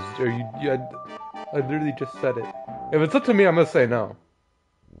you guys. I literally just said it. If it's up to me, I'm gonna say no.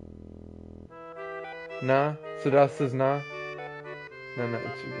 Nah? Sudas says nah? No,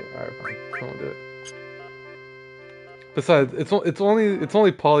 it's you. Alright, fine. I won't do it. Besides, it's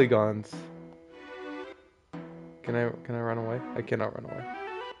only polygons. Can I run away? I cannot run away.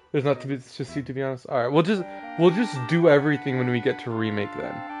 There's not to be to be honest. Alright, we'll just do everything when we get to remake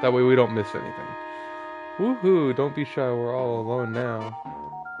then. That way we don't miss anything. Woohoo, don't be shy, we're all alone now.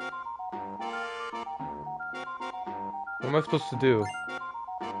 What am I supposed to do?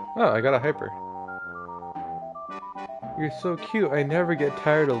 Oh, I got a hyper. You're so cute, I never get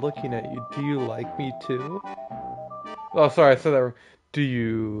tired of looking at you. Do you like me too? Oh, sorry, I said that wrong. Do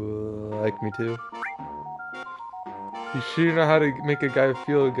you like me too? You sure know how to make a guy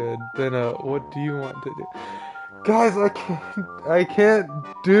feel good. Then, what do you want to do? Guys, I can't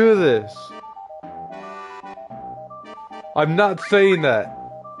do this. I'm not saying that.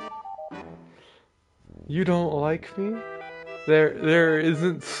 You don't like me? There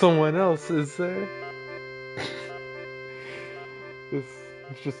isn't someone else, is there? It's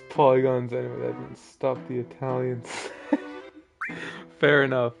just polygons anyway, that didn't stop the Italians. Fair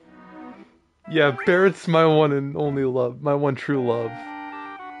enough. Yeah, Barrett's my one and only love, my one true love.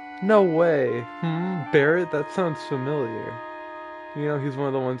 No way. Barrett? That sounds familiar. You know, he's one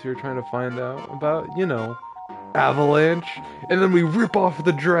of the ones you're trying to find out about, you know, Avalanche. And then we rip off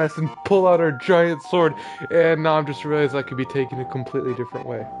the dress and pull out our giant sword, and now I'm just realized I could be taken a completely different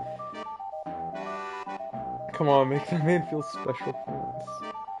way. Come on, make that man feel special for once.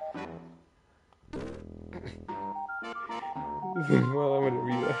 Well, I'm gonna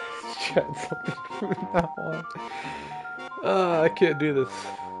read chat something from now on. I can't do this.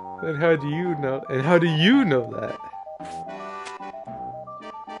 And how do you know? And how do you know that?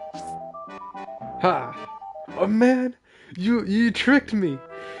 Ha! Oh man, you tricked me.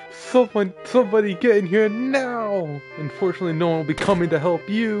 Somebody get in here now. Unfortunately, no one will be coming to help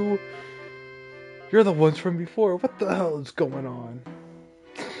you. You're the ones from before. What the hell is going on?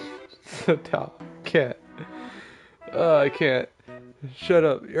 Can't. I can't. Shut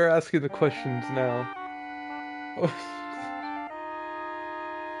up. You're asking the questions now.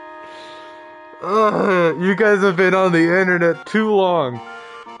 You guys have been on the internet too long.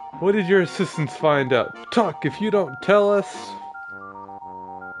 What did your assistants find out? Talk. If you don't tell us,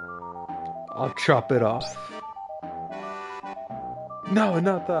 I'll chop it off. No,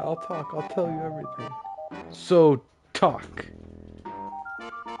 not that. I'll talk. I'll tell you everything. So, talk.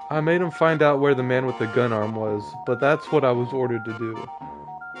 I made him find out where the man with the gun arm was, but that's what I was ordered to do.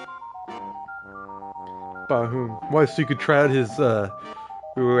 By whom? Why, so you could try out his,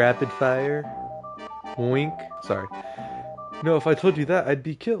 rapid fire? Wink? Sorry. No, if I told you that, I'd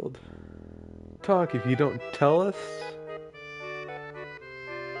be killed. Talk. If you don't tell us,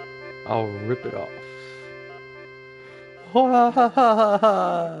 I'll rip it off.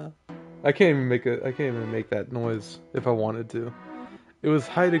 I can't even make that noise if I wanted to. It was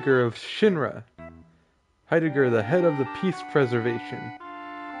Heidegger of Shinra. Heidegger, the head of the peace preservation.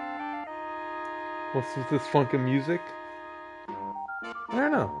 What's with this funky music? I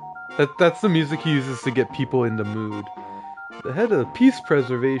don't know. That's the music he uses to get people in the mood. The head of the peace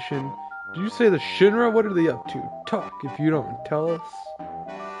preservation. Did you say the Shinra? What are they up to? Talk. If you don't tell us,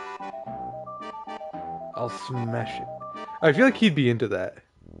 I'll smash it. I feel like he'd be into that.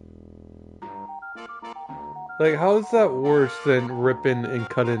 Like, how is that worse than ripping and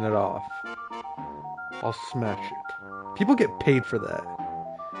cutting it off? I'll smash it. People get paid for that.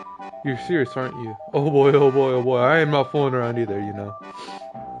 You're serious, aren't you? Oh boy, oh boy, oh boy. I am not fooling around either, you know.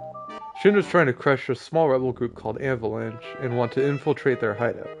 Shinra's trying to crush a small rebel group called Avalanche and want to infiltrate their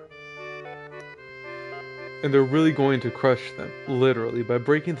hideout. And they're really going to crush them, literally, by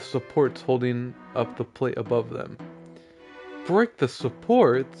breaking the supports holding up the plate above them. Break the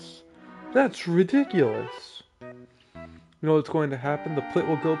supports? That's ridiculous. You know what's going to happen? The plate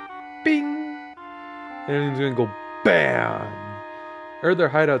will go bing! And everything's going to go BAM! I heard their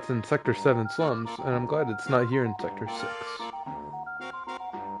hideouts in Sector 7 slums, and I'm glad it's not here in Sector 6.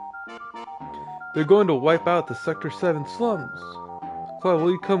 They're going to wipe out the Sector 7 slums. Clyde,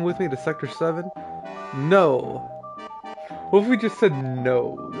 will you come with me to Sector 7? No. What if we just said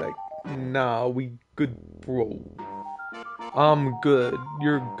no? Like, nah, we good, bro. I'm good.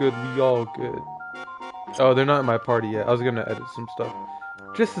 You're good. We all good. Oh, they're not in my party yet. I was gonna edit some stuff.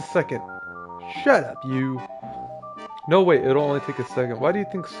 Just a second. Shut up, you. No, wait. It'll only take a second. Why do you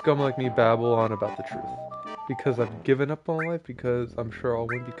think scum like me babble on about the truth? Because I've given up on life? Because I'm sure I'll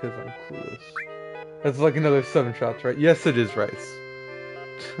win? Because I'm clueless? That's like another 7 shots, right? Yes, it is, Rice.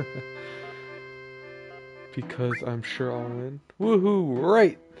 Because I'm sure I'll win. Woohoo,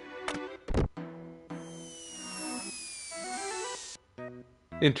 right!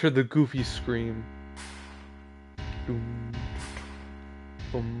 Enter the goofy scream. Boom,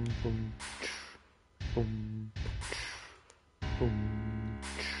 boom, boom, boom, boom,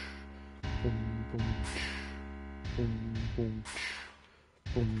 boom, boom, boom,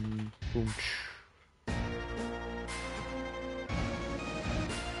 boom, boom.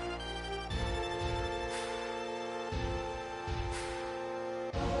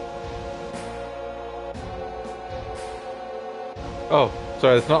 Oh,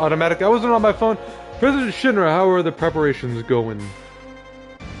 sorry, it's not automatic. I wasn't on my phone. President Shinra, how are the preparations going?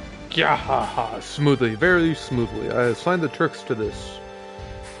 Yahaha, smoothly, very smoothly. I assigned the Turks to this.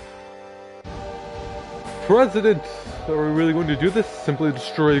 President, are we really going to do this? Simply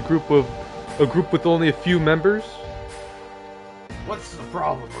destroy a group with only a few members? What's the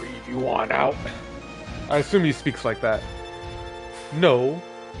problem, Reed? You want out? I assume he speaks like that. No.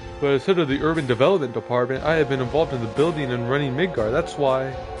 But as head of the Urban Development Department, I have been involved in the building and running Midgar. That's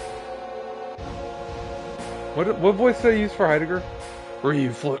why. What voice did I use for Heidegger?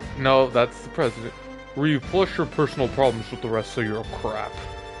 No, that's the president. Where you flush your personal problems with the rest of your crap.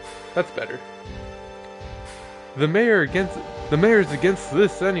 That's better. The mayor's against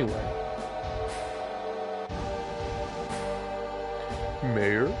this anyway.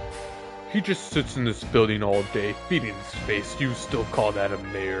 Mayor? He just sits in this building all day, feeding his face. You still call that a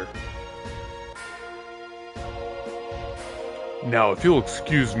mayor? Now, if you'll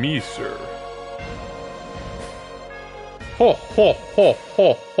excuse me, sir. Ho ho ho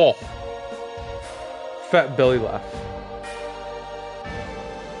ho ho. Fat belly laugh.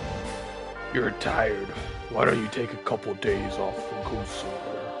 You're tired. Why don't you take a couple days off and go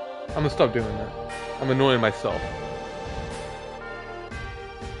somewhere? I'm gonna stop doing that. I'm annoying myself.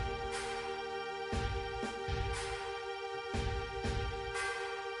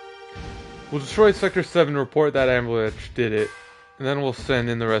 We'll destroy Sector 7 and report that ambulance did it, and then we'll send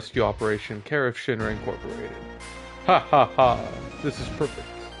in the rescue operation, care of Shinra Incorporated. Ha ha ha. This is perfect.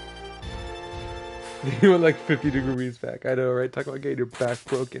 You went like 50 degrees back. I know, right? Talk about getting your back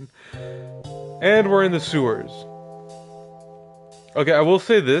broken. And we're in the sewers. Okay, I will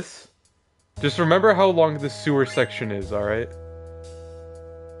say this. Just remember how long this sewer section is, alright?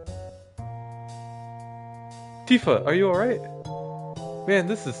 Tifa, are you alright? Man,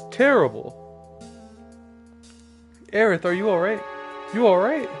 this is terrible. Aerith, are you alright? You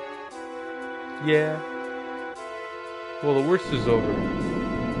alright? Yeah. Well, the worst is over.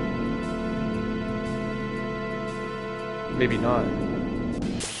 Maybe not.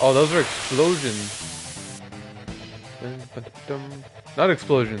 Oh, those are explosions. Not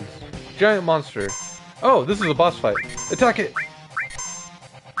explosions. Giant monster. Oh, this is a boss fight. Attack it!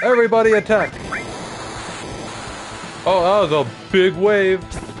 Everybody attack! Oh, that was a big wave.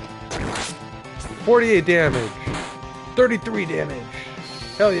 48 damage. 33 damage.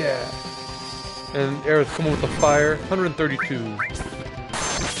 Hell yeah. And Aerith's coming with the fire. 132.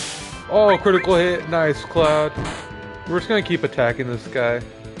 Oh, critical hit. Nice, Cloud. We're just gonna keep attacking this guy.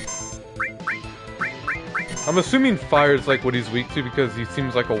 I'm assuming fire is like what he's weak to because he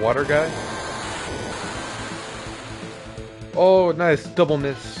seems like a water guy. Oh, nice. Double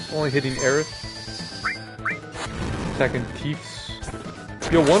miss. Only hitting Aerith. Attacking Tiefs.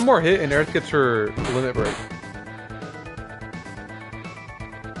 Yo, one more hit and Aerith gets her limit break.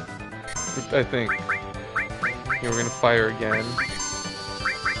 I think. Yeah, we're gonna fire again.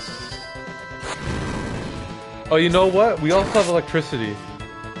 Oh, you know what? We also have electricity.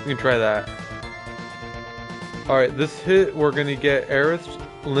 We can try that. Alright, this hit, we're gonna get Aerith's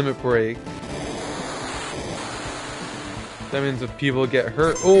limit break. That means if people get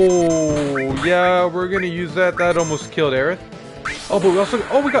hurt... Oh, yeah, we're gonna use that. That almost killed Aerith. Oh, but we also...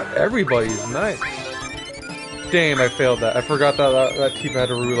 Oh, we got everybody's. Nice. Damn, I failed that. I forgot that Tifa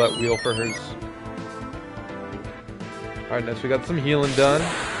had a roulette wheel for hers. Alright, next we got some healing done.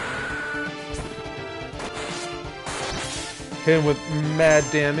 Hit him with mad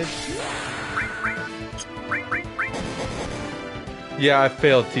damage. Yeah, I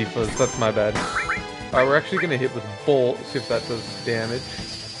failed Tifa's. That's my bad. Alright, we're actually gonna hit with Bolt. See if that does damage.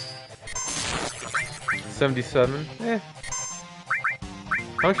 77. Eh.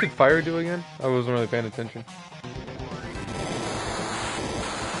 How much did fire do again? I wasn't really paying attention.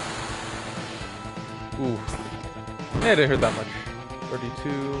 Ooh. Yeah, it didn't hurt that much.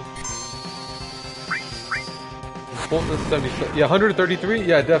 32. Bolt is 77. Yeah, 133?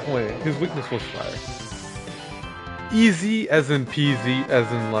 Yeah, definitely. His weakness was fire. Easy as in peasy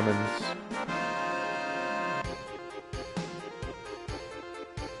as in lemons.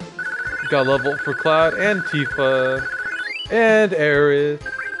 Got level up for Cloud and Tifa. And Aerith.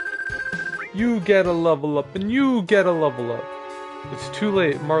 You get a level up and you get a level up. It's too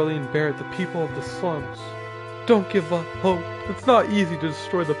late, Marlene Barrett, the people of the slums. Don't give up hope. It's not easy to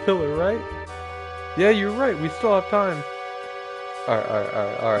destroy the pillar, right? Yeah, you're right. We still have time.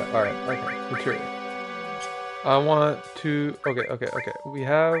 Alright. Okay, mature. I want to... Okay. We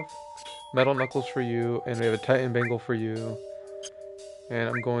have metal knuckles for you, and we have a titan bangle for you. And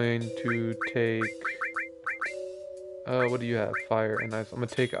I'm going to take... what do you have? Fire and ice. I'm gonna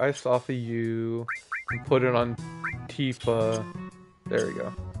take ice off of you and put it on Tifa. There we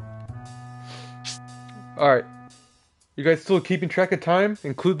go. Alright. You guys still keeping track of time?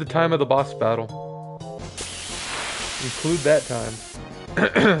 Include the time of the boss battle. Include that time.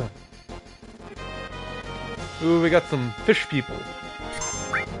 Ooh, we got some fish people.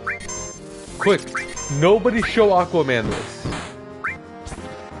 Quick, nobody show Aquaman this.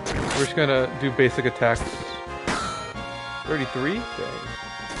 We're just gonna do basic attacks. 33? Dang.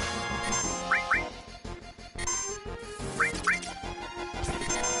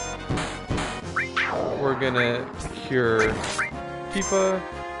 We're gonna cure Tifa.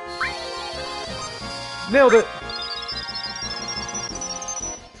 Nailed it!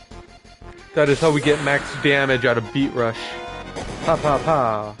 That is how we get max damage out of Beat Rush. Pa pa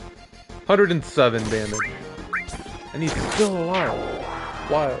pa. 107 damage. And he's still alive.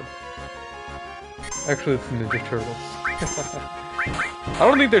 Wild. Actually, it's Ninja Turtles. I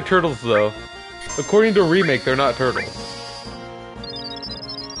don't think they're turtles, though. According to Remake, they're not turtles.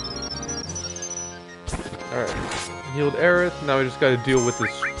 Alright. Healed Aerith. Now we just gotta deal with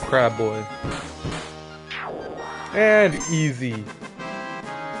this crab boy. And easy.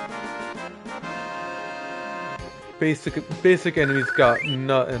 Basic enemies got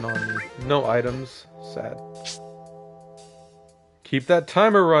nothing on me. No items. Sad. Keep that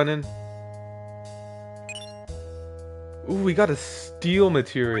timer running. Ooh, we got a steel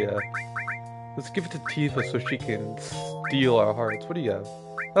materia. Let's give it to Tifa so she can steal our hearts. What do you have?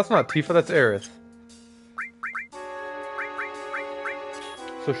 That's not Tifa, that's Aerith.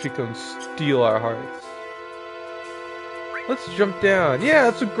 So she can steal our hearts. Let's jump down. Yeah,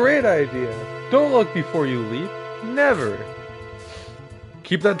 that's a great idea. Don't look before you leap. Never.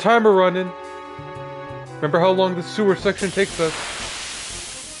 Keep that timer running. Remember how long the sewer section takes us.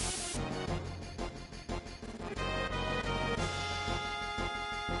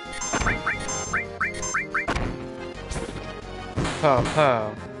 Pow,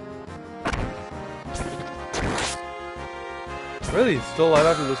 pow. Really? Still alive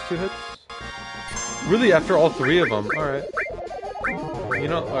after those 2 hits? Really, after all 3 of them? Alright. You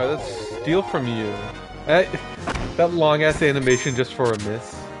know, alright, let's steal from you. That long-ass animation just for a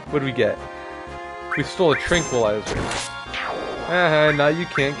miss. What do we get? We stole a tranquilizer. Now you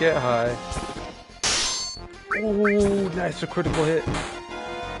can't get high. Ooh, nice, a critical hit.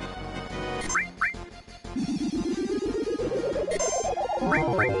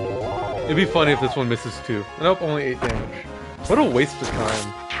 It'd be funny if this one misses too. Nope, only 8 damage. What a waste of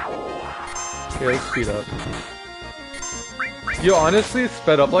time. Okay, let's speed up. Yo, honestly,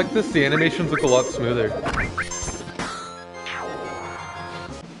 sped up like this, the animations look a lot smoother.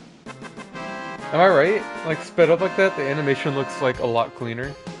 Am I right? Like, sped up like that, the animation looks like a lot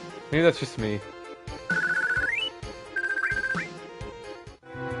cleaner. Maybe that's just me.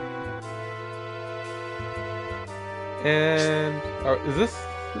 And is this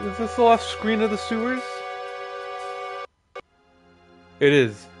the last screen of the sewers? It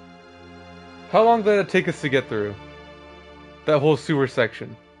is. How long did it take us to get through that whole sewer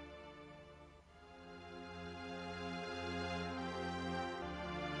section?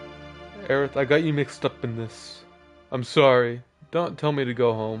 Aerith, I got you mixed up in this. I'm sorry. Don't tell me to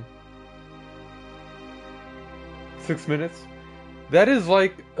go home. 6 minutes? That is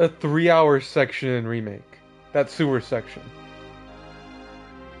like a 3-hour section in Remake. That sewer section.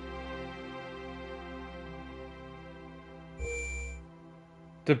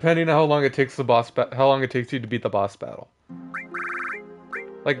 Depending on how long it takes you to beat the boss battle.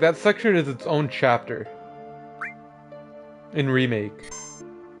 Like, that section is its own chapter in Remake.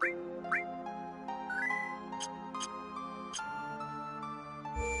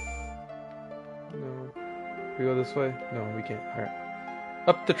 No. Can we go this way? No, we can't. Alright.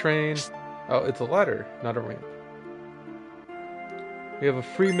 Up the train. Oh, it's a ladder, not a ramp. We have a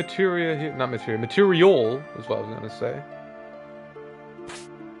free materia here. Not materia. Material is what I was going to say.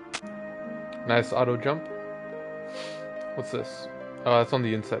 Nice auto jump. What's this? Oh, that's on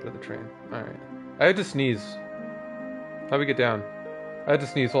the inside of the train. Alright. I had to sneeze. How do we get down? I had to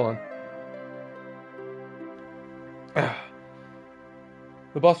sneeze. Hold on.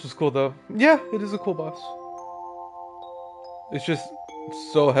 The boss was cool, though. Yeah, it is a cool boss. It's just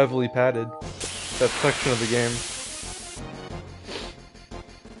so heavily padded, that section of the game.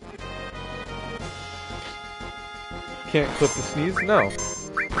 Can't clip the sneeze? No.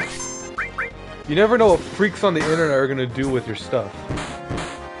 You never know what freaks on the internet are gonna do with your stuff.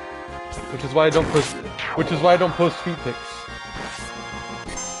 Which is why I don't post feet pics.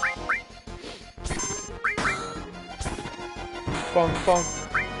 Bonk bonk.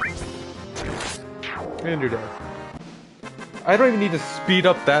 And you're dead. I don't even need to speed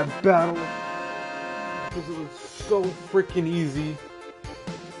up that battle because it was so freaking easy.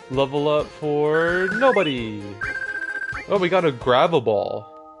 Level up for nobody. Oh, we got a grab a ball.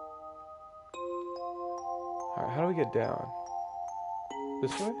 Alright, how do we get down?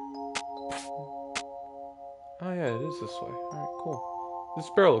 This way? Oh yeah, it is this way. Alright, cool. This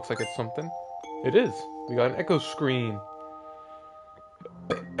barrel looks like it's something. It is. We got an echo screen.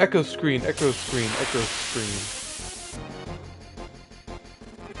 Echo screen, echo screen, echo screen.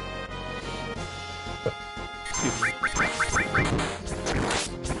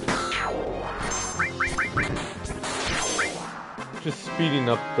 Just speeding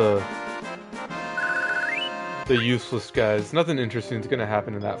up the useless guys. Nothing interesting is gonna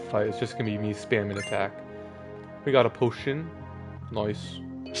happen in that fight. It's just gonna be me spamming attack. We got a potion. Nice.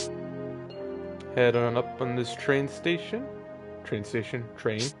 Head on up on this train station. Train.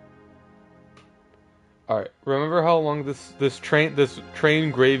 Alright, remember how long this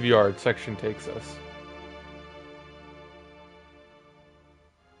train graveyard section takes us.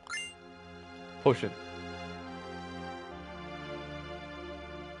 Potion.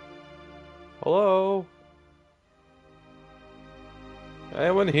 Hello?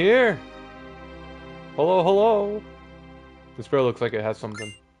 Anyone here? Hello, hello? This barrel looks like it has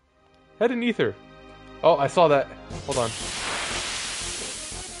something. Head in ether. Oh, I saw that. Hold on.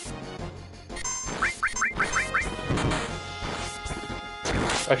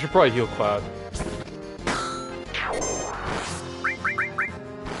 I should probably heal Cloud.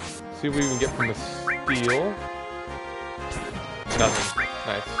 See what we can get from the steel. Nothing.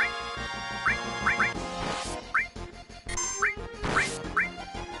 Nice.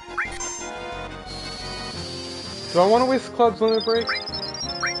 Do I want to waste Cloud's limit break?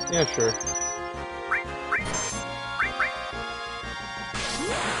 Yeah, sure.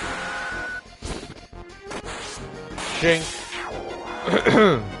 Jink.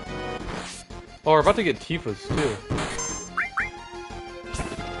 Oh, we're about to get Tifa's too.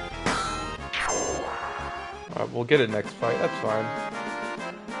 Alright, we'll get it next fight, that's fine.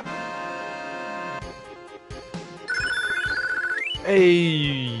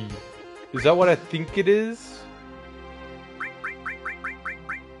 Hey! Is that what I think it is?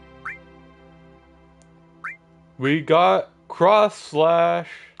 We got cross slash.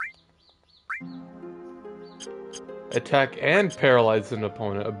 Attack and paralyze an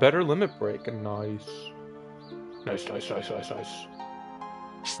opponent. A better limit break. Nice. Nice, nice, nice, nice, nice.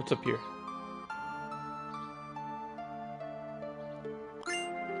 What's up here?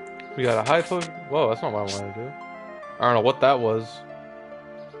 We got a high potion. Whoa, that's not what I wanted to do. I don't know what that was.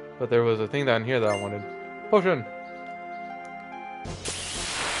 But there was a thing down here that I wanted. Potion!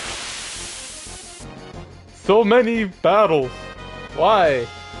 So many battles! Why?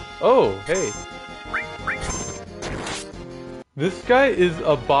 Oh, hey. This guy is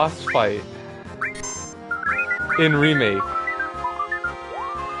a boss fight in Remake.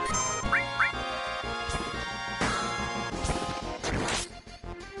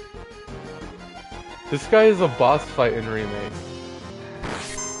 This guy is a boss fight in Remake.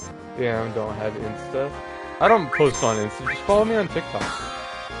 Damn, don't have Insta. I don't post on Insta, just follow me on TikTok.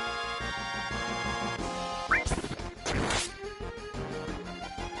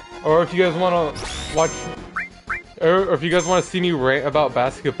 Or if you guys want to watch... Or if you guys want to see me rant about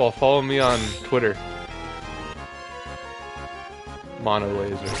basketball, follow me on Twitter. Mono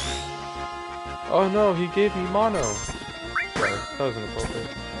laser. Oh no, he gave me mono. Sorry, that was inappropriate.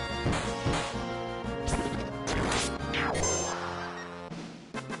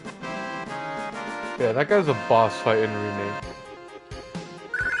 Yeah, that guy's a boss fight in Remake.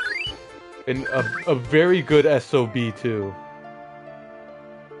 And a very good SOB too.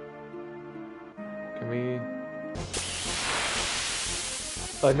 Can we...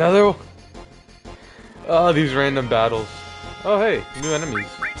 Another... Oh, these random battles. Oh hey, new enemies.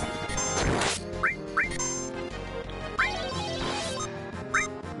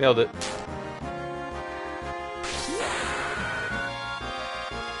 Nailed it.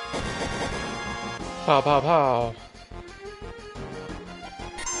 Pow pow pow.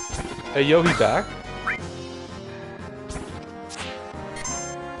 Hey yo, he back?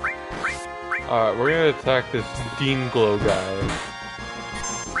 Alright, we're gonna attack this Dean Glow guy.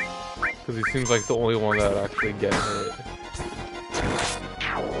 Because he seems like the only one that would actually get hit.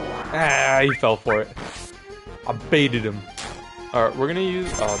 Ah, he fell for it. I baited him. Alright, we're gonna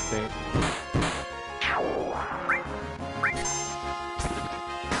use... Oh, dang.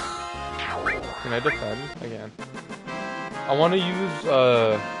 Can I defend? Again. I want to use...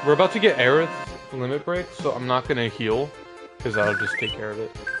 We're about to get Aerith's limit break, so I'm not gonna heal. Because I'll just take care of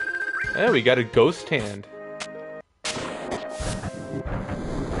it. And we got a ghost hand.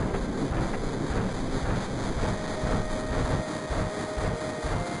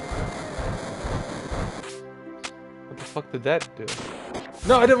 What the fuck did that do?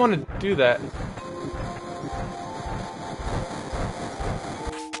 No, I didn't want to do that.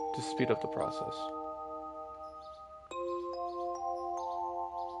 Just speed up the process.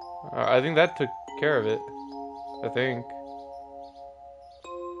 I think that took care of it. I think.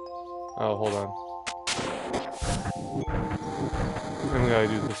 Oh, hold on. And we gotta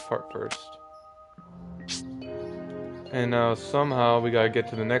do this part first. And now somehow we gotta get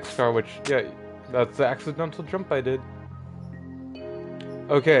to the next car, which, yeah, that's the accidental jump I did.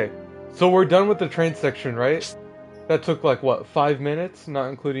 Okay, so we're done with the train section, right? That took like, what, 5 minutes, not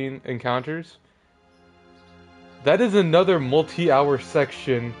including encounters? That is another multi-hour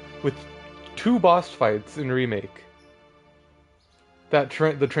section with 2 boss fights in Remake. The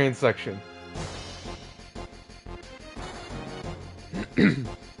train section.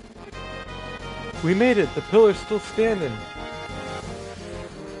 We made it! The pillar's still standing!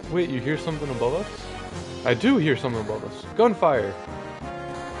 Wait, you hear something above us? I do hear something above us. Gunfire!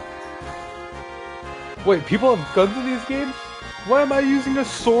 Wait, people have guns in these games? Why am I using a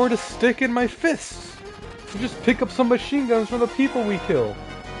sword, a stick, and my fists? We just pick up some machine guns from the people we kill.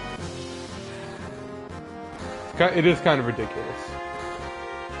 It is kind of ridiculous.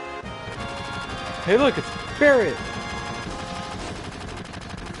 Hey look, it's Barrett!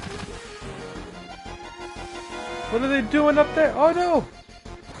 What are they doing up there? Oh no!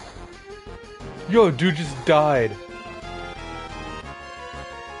 Yo, dude just died.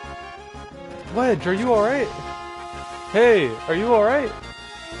 Wedge, are you alright? Hey, are you alright?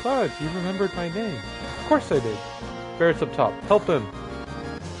 Fudge, you remembered my name. Of course I did. Barrett's up top. Help him.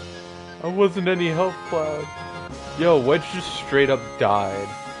 I wasn't any help, Cloud. Yo, Wedge just straight up died.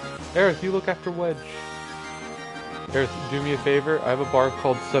 Aerith, you look after Wedge. Aerith, do me a favor. I have a bar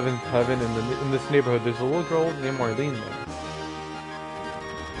called Seventh Heaven in this neighborhood. There's a little girl named Marlene there.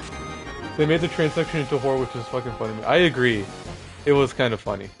 They made the train section into horror, which is fucking funny. I agree. It was kind of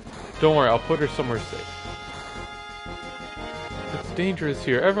funny. Don't worry, I'll put her somewhere safe. It's dangerous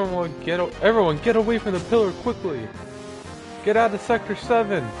here. Everyone get away from the pillar quickly. Get out of Sector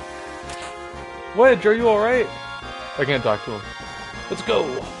 7. Wedge, are you alright? I can't talk to him. Let's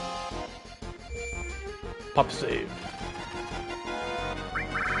go. Pop save.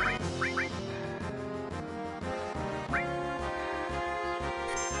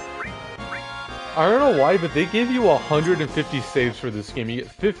 I don't know why, but they give you 150 saves for this game. You get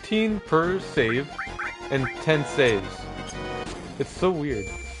 15 per save and 10 saves. It's so weird.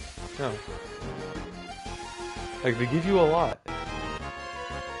 No. Like, they give you a lot.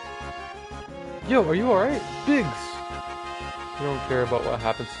 Yo, are you alright? Biggs! You don't care about what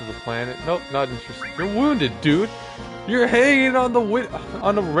happens to the planet? Nope, not interested. You're wounded, dude! You're hanging on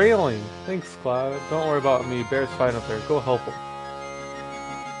the railing! Thanks, Cloud. Don't worry about me. Bear's fine up there. Go help him.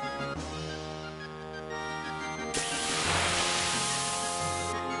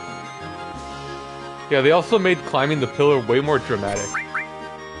 Yeah, they also made climbing the pillar way more dramatic.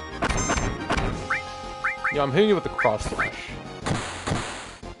 Yeah, I'm hitting you with the cross slash.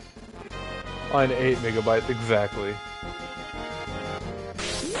 On 8 megabytes, exactly.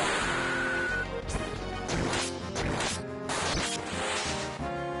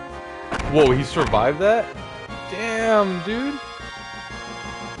 Whoa, he survived that? Damn, dude.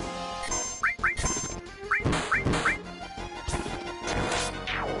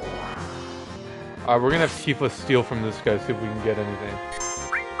 Alright, we're gonna have Tifa steal from this guy, see if we can get anything.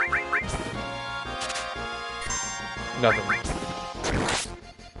 Nothing.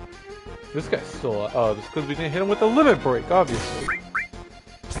 This guy's still oh, just because we didn't hit him with the limit break, obviously.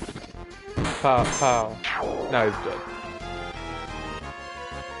 Pow, pow. Now he's dead.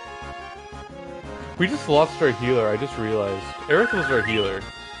 We just lost our healer, I just realized. Aerith was our healer.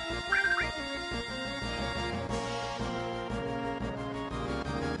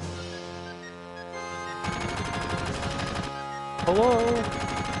 Hello?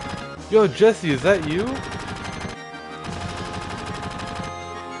 Yo, Jesse, is that you?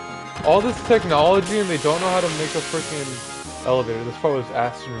 All this technology and they don't know how to make a freaking elevator. This part was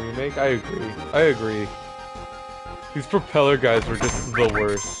Aston Remake. I agree. I agree. These propeller guys were just the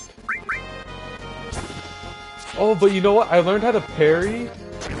worst. Oh, but you know what? I learned how to parry.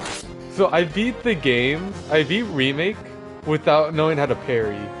 So I beat the game. I beat Remake without knowing how to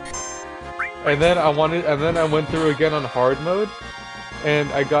parry. And then I went through again on hard mode,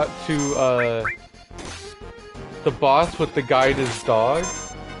 and I got to the boss with the guy and his dog,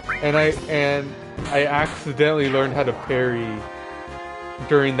 and I accidentally learned how to parry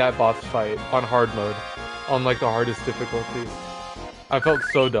during that boss fight on hard mode, on like the hardest difficulty. I felt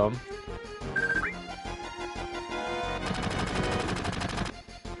so dumb.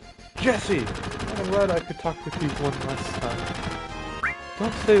 Jesse, I'm glad I could talk with you one last time.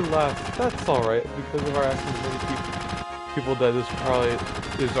 Don't say last. That's alright, because of our actions many people died. This probably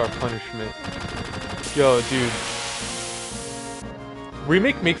is our punishment. Yo, dude.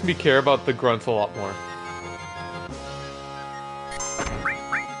 Remake makes me care about the grunts a lot more.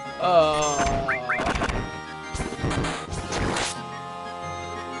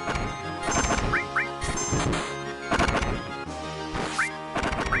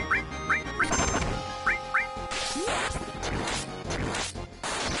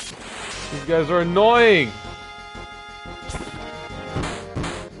 These guys are annoying!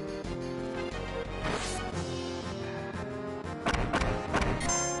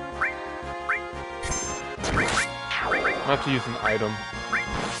 I have to use an item.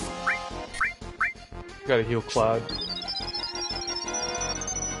 Gotta heal Cloud.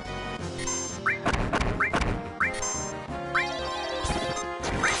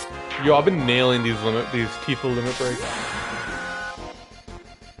 Yo, I've been nailing these Tifa limit breaks.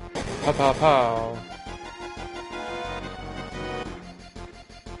 Pow pow pow.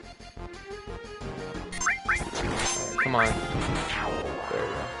 Come on. There we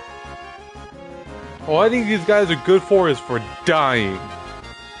go. All I think these guys are good for is for dying.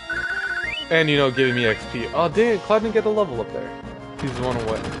 And, you know, giving me XP. Oh, dang it. Cloud didn't get a level up there. He's one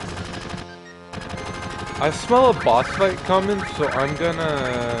away. I smell a boss fight coming, so I'm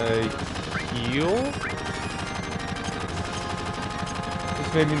gonna heal.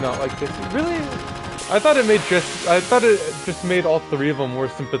 This made me not like this. Really? I thought it just made all three of them more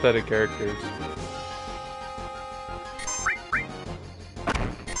sympathetic characters.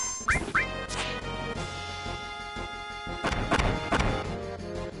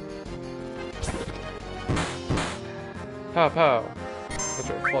 Pow pow. That's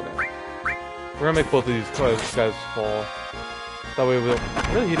right, fall down. We're gonna make both of these guys fall. That way we'll...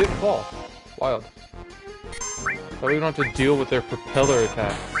 Really? He didn't fall. Wild. That way we don't have to deal with their propeller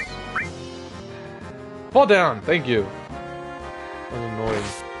attacks. Fall down! Thank you. That was annoying.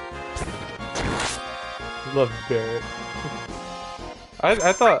 Love Barret.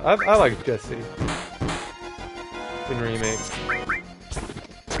 I like Jesse. In Remake.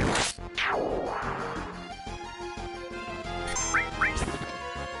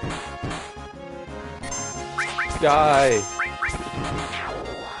 Die!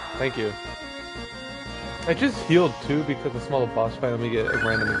 Thank you. I just healed too because the smaller boss fight and we get a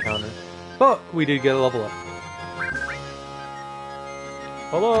random encounter. But we did get a level up.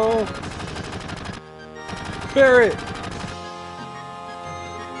 Hello? Barret!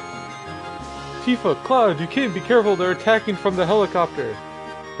 Tifa, Cloud, you can't be careful, they're attacking from the helicopter.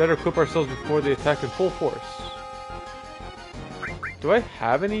 Better equip ourselves before they attack in full force. Do I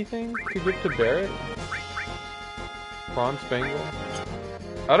have anything to give to Barret? Bronze Spangle?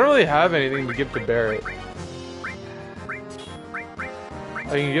 I don't really have anything to give to Barret.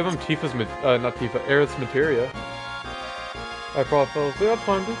 I can give him Tifa's, not Tifa, Aerith's materia. I probably fell asleep, that's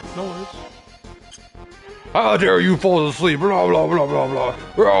fine, dude. No worries. How dare you fall asleep, blah blah blah blah blah,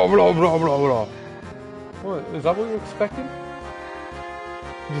 blah blah blah blah blah. What, is that what you're expecting?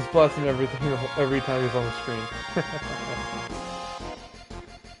 He's just blasting everything every time he's on the screen.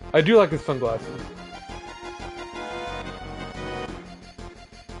 I do like his sunglasses.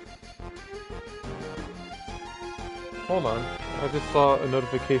 Hold on, I just saw a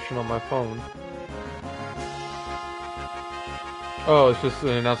notification on my phone. Oh, it's just an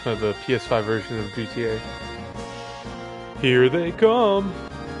announcement of the PS5 version of GTA. Here they come!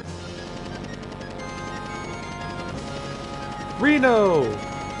 Reno!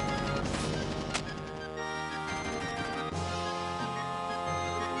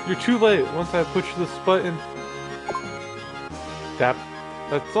 You're too late. Once I push this button...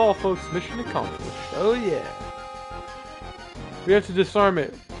 That's all, folks. Mission accomplished. Oh yeah. We have to disarm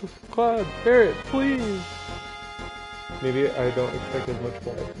it. Cloud, Barret, please! Maybe I don't expect as much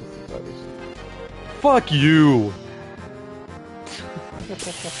quietness as others. Fuck you!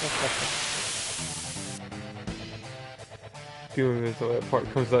 Feeling as though that part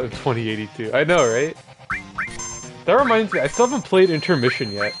comes out in 2082. I know, right? That reminds me, I still haven't played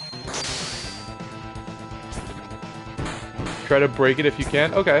Intermission yet. Try to break it if you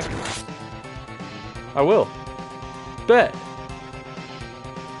can? Okay. I will. Bet!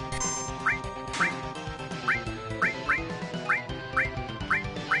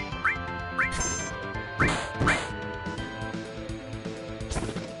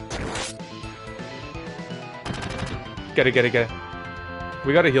 Get it.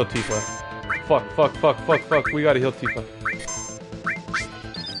 We gotta heal Tifa. Fuck. We gotta heal Tifa.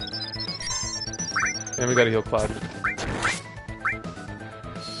 And we gotta heal Cloud.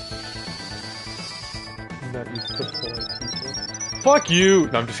 Fuck you!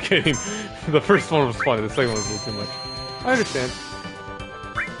 No, I'm just kidding. The first one was funny, the second one was a little too much. I understand.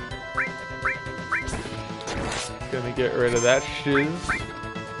 Gonna get rid of that shiz.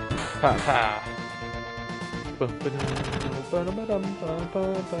 Ha ha.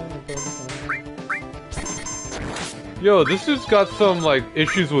 Yo, this dude's got some, like,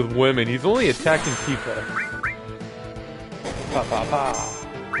 issues with women. He's only attacking Tifa. Pa pa pa.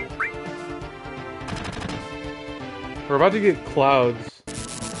 We're about to get Clouds.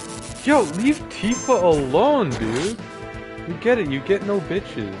 Yo, leave Tifa alone, dude. You get it, you get no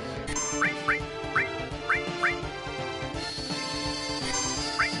bitches.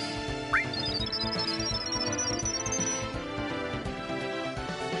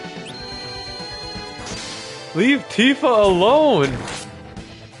 Leave Tifa alone!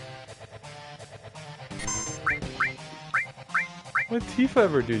 What did Tifa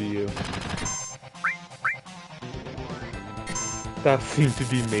ever do to you? That seemed to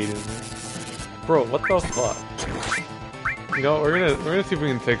be maiden. Bro, what the fuck? You know, we're gonna see if we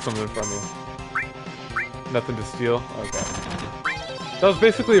can take something from you. Nothing to steal? Okay. That was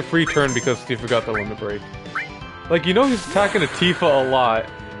basically a free turn because Tifa got the limit break. Like, you know he's attacking a Tifa a lot.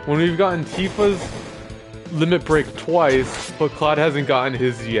 When we've gotten Tifa's limit break twice, but Cloud hasn't gotten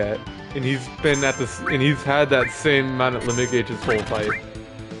his yet. And he's been at this, and he's had that same amount of limit gauge his whole fight.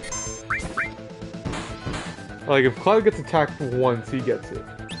 Like, if Cloud gets attacked once, he gets it.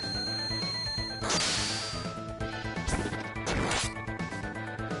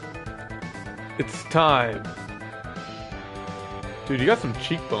 It's time. Dude, you got some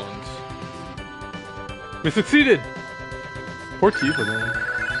cheekbones. We succeeded! Poor Tifa, man.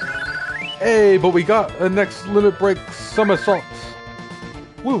 Hey, but we got a next limit break somersault.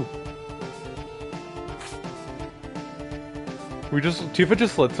 Woo! Tifa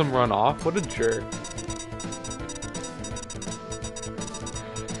just lets him run off? What a jerk.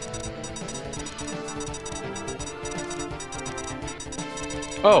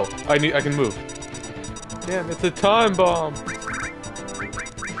 Oh, I can move. Damn, it's a time bomb.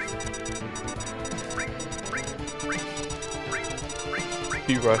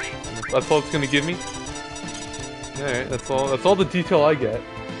 Beat rush. That's all it's gonna give me? Alright, that's all the detail I get.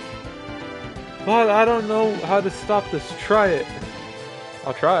 But I don't know how to stop this. Try it.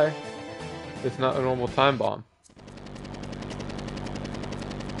 I'll try. It's not a normal time bomb.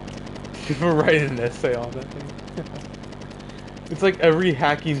 People write an essay on that thing. It's like every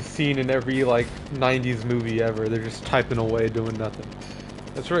hacking scene in every like 90s movie ever. They're just typing away doing nothing.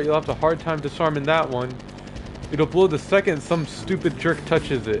 That's right, you'll have a hard time disarming that one. It'll blow the second some stupid jerk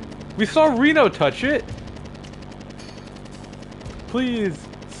touches it. We saw Reno touch it! Please,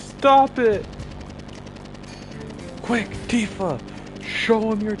 stop it! Quick, Tifa!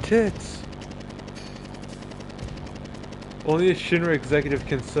 Show him your tits! Only a Shinra executive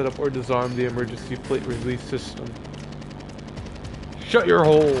can set up or disarm the emergency plate release system. Shut your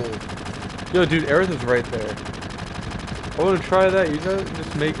hole! Yo, dude, Aerith is right there. I want to try that.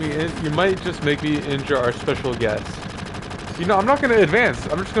 You might just make me injure our special guest. You know, I'm not gonna advance.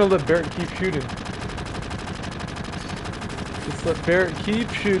 I'm just gonna let Barrett keep shooting. Just let Barrett keep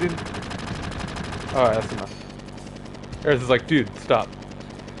shooting. Alright, that's enough. Aerith is like, dude, stop.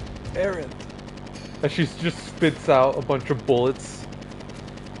 Aerith. And she just spits out a bunch of bullets.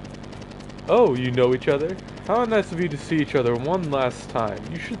 Oh, you know each other? How nice of you to see each other one last time.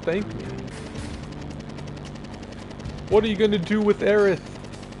 You should thank me. What are you gonna do with Aerith?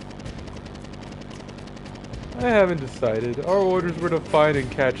 I haven't decided. Our orders were to find and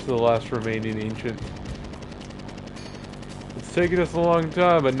catch the last remaining ancient. It's taken us a long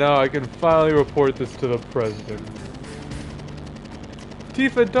time, but now I can finally report this to the president.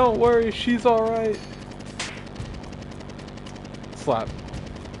 Tifa, don't worry, she's alright. Slap.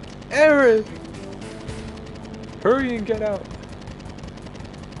 Aerith! Hurry and get out.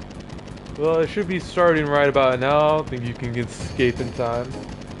 Well, it should be starting right about now. I don't think you can escape in time.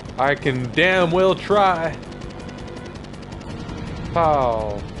 I can damn well try.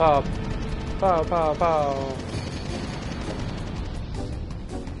 Pow, pow, pow, pow, pow.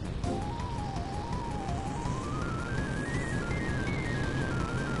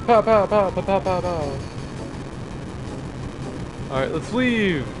 Pow, pow, pow, pow, pow, pow, pow. Alright, let's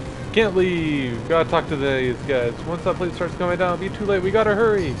leave. Can't leave. Gotta talk to these guys. Once that plate starts coming down, it'll be too late. We gotta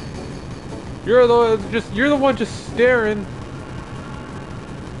hurry. You're the one just staring.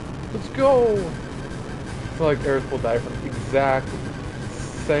 Let's go. I feel like Aerith will die from exactly.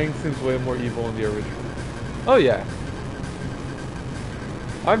 Sang seems way more evil in the original. Oh yeah.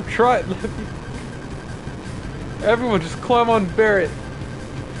 I'm trying. Everyone just climb on Barrett.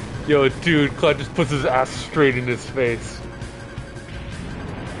 Yo, dude, Cloud just puts his ass straight in his face.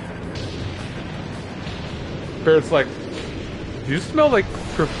 Barrett's like, do you smell like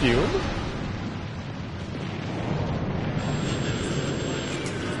perfume?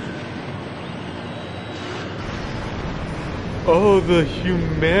 Oh, the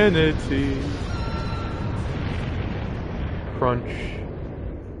humanity. Crunch.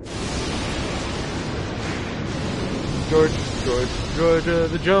 Georgia,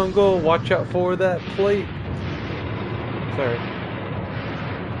 the jungle. Watch out for that plate. Sorry.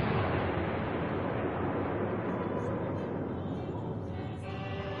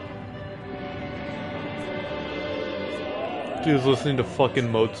 Dude's listening to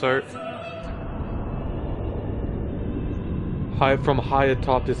fucking Mozart. From high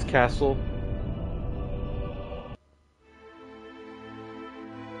atop this castle.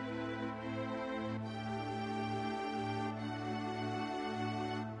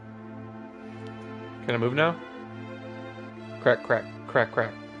 Can I move now? Crack, crack, crack,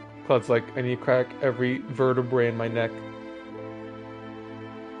 crack. Cloud's like, I need to crack every vertebrae in my neck.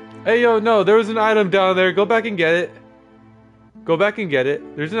 Hey, yo, no, there was an item down there. Go back and get it. Go back and get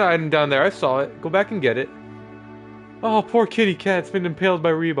it. There's an item down there. I saw it. Go back and get it. Oh, poor kitty cat's been impaled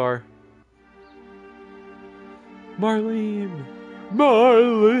by rebar. Marlene.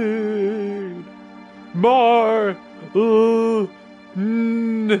 Marlene.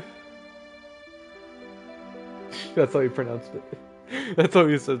 That's how he pronounced it. That's how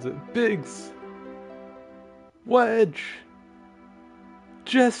he says it. Biggs. Wedge.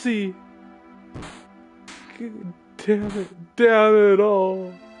 Jesse. Damn it. Damn it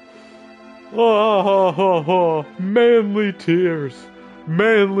all. Oh, manly tears.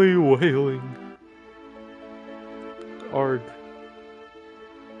 Manly wailing. Arg.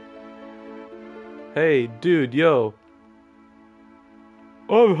 Hey, dude, yo.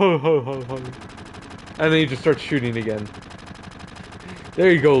 Oh. And then he just starts shooting again.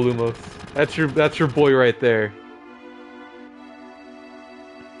 There you go, Lumos. That's your boy right there.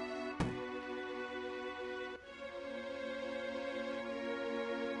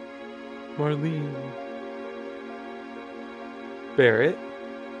 Marlene. Barrett.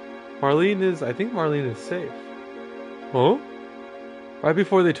 I think Marlene is safe. Huh? Right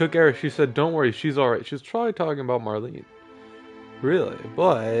before they took Aerith, she said, "Don't worry, she's alright." She was probably talking about Marlene. Really?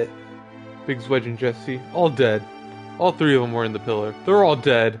 But Biggs, Wedge, and Jesse, all dead. All three of them were in the pillar. They're all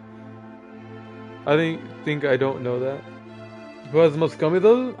dead. I think I don't know that. Who has the most gummy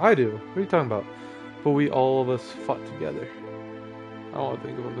though? I do. What are you talking about? But we all of us fought together. I don't want to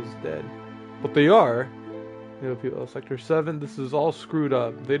think of them as dead. But they are. You know, people, Sector 7, this is all screwed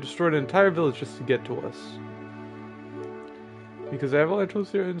up. They destroyed an entire village just to get to us. Because Avalanche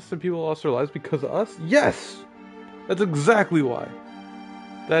was here, innocent people lost their lives because of us? Yes! That's exactly why.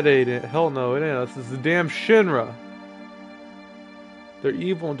 That ain't it. Hell no, it ain't us. It's the damn Shinra. They're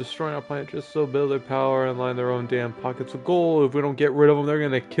evil and destroying our planet just so build their power and line their own damn pockets of gold. If we don't get rid of them, they're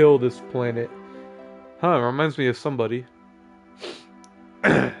gonna kill this planet. Huh, reminds me of somebody.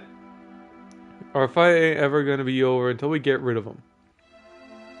 Our fight ain't ever gonna be over until we get rid of them.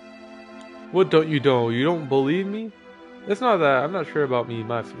 What don't you know? You don't believe me? It's not that. I'm not sure about me,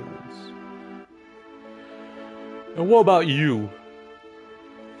 my feelings. And what about you?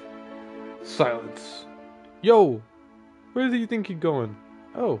 Silence. Yo! Where do you think you're going?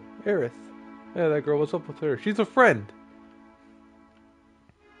 Oh, Aerith. Yeah, that girl, what's up with her? She's a friend.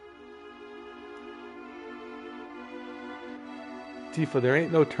 Tifa, there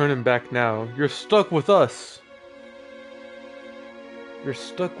ain't no turning back now. You're stuck with us. You're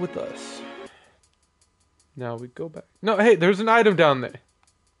stuck with us. Now we go back. No, hey, there's an item down there.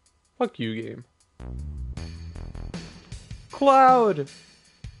 Fuck you, game. Cloud!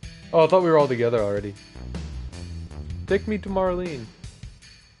 Oh, I thought we were all together already. Take me to Marlene.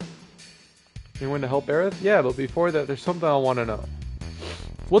 You want to help Aerith? Yeah, but before that, there's something I want to know.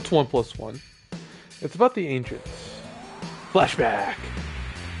 What's 1 + 1? It's about the ancients. Flashback!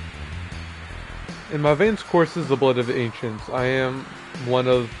 In my veins courses the blood of the ancients. I am one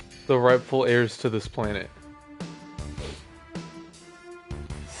of the rightful heirs to this planet.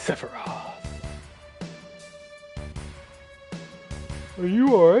 Sephiroth. Are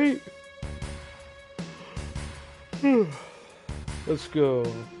you alright? Let's go.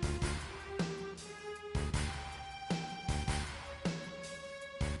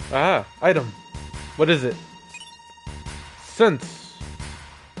 Ah, item. What is it? Sense.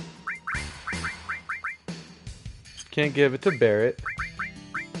 Can't give it to Barrett.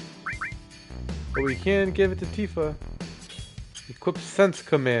 But we can give it to Tifa. Equip Sense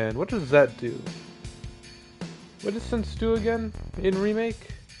command. What does that do? What does Sense do again in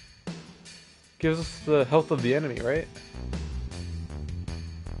Remake? Gives us the health of the enemy, right?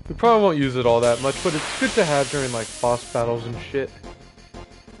 We probably won't use it all that much, but it's good to have during like boss battles and shit.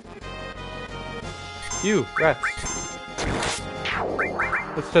 You, rats.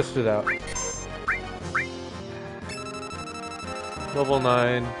 Let's test it out. Level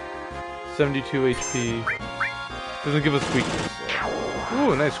 9, 72 HP. Doesn't give us weakness.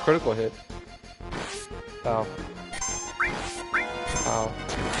 Ooh, nice critical hit. Pow. Pow.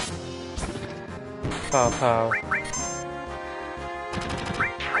 Pow, pow.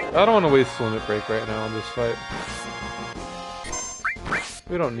 I don't want to waste limit break right now in this fight.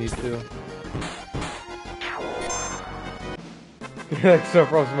 We don't need to.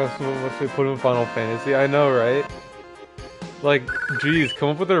 Sephiroth's messing with what they put in Final Fantasy. I know, right? Like, geez, come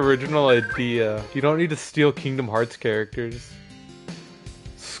up with an original idea. You don't need to steal Kingdom Hearts characters.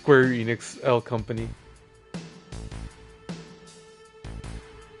 Square Enix L Company.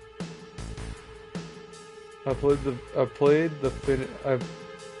 I played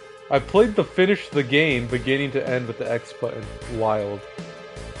the finish the game beginning to end with the X button. Wild.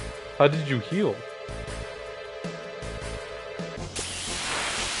 How did you heal?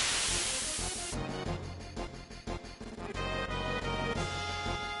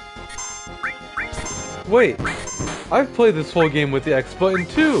 Wait, I've played this whole game with the X button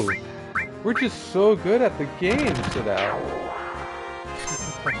too. We're just so good at the game now.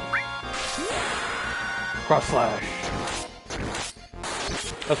 Cross slash.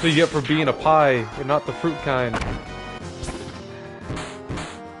 That's what you get for being a pie and not the fruit kind.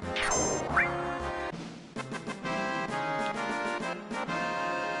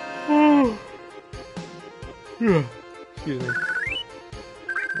 Excuse me.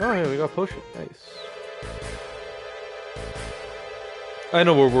 Oh yeah, we got potion. Nice. I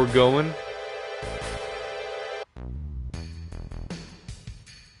know where we're going.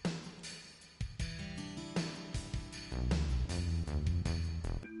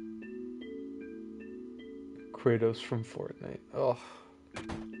 Kratos from Fortnite. Oh.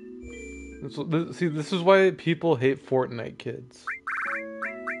 See, this is why people hate Fortnite kids.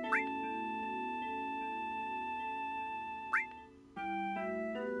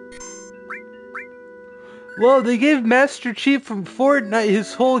 Well, they gave Master Chief from Fortnite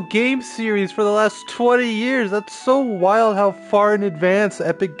his whole game series for the last 20 years. That's so wild how far in advance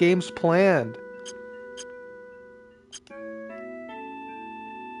Epic Games planned.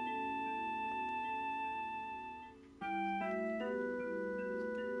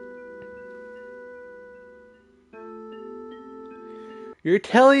 You're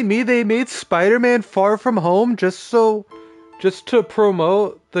telling me they made Spider-Man Far From Home just to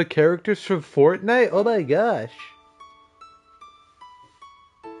promote the characters from Fortnite? Oh my gosh.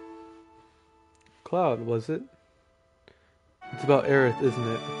 Cloud, was it? It's about Aerith, isn't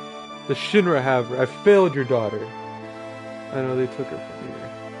it? The Shinra have I failed your daughter. I know they took her from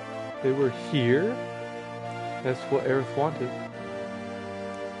here. They were here? That's what Aerith wanted.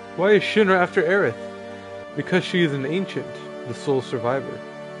 Why is Shinra after Aerith? Because she is an ancient, the sole survivor.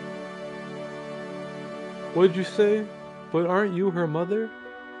 What did you say? But aren't you her mother?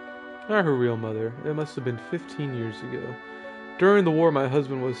 Not her real mother. It must have been 15 years ago. During the war, my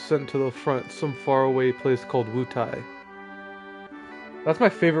husband was sent to the front, some faraway place called Wutai. That's my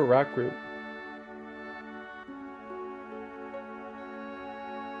favorite rap group.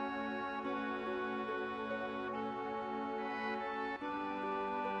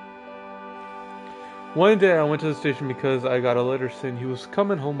 One day I went to the station because I got a letter saying he was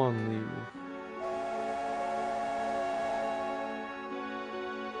coming home on leave.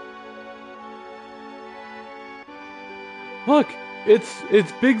 Look,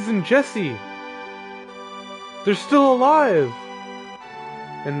 it's Biggs and Jesse. They're still alive.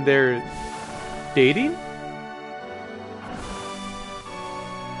 And they're dating?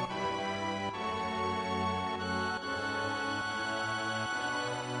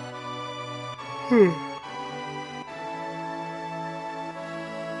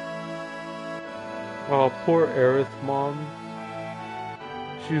 Oh, poor Aerith, Mom.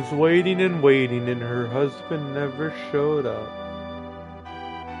 She was waiting and waiting, and her husband never showed up.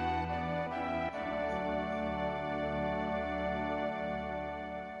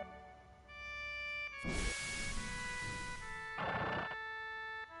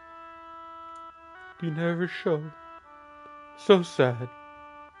 He never showed. So sad.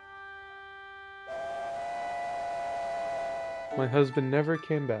 My husband never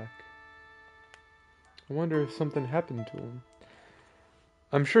came back. I wonder if something happened to him.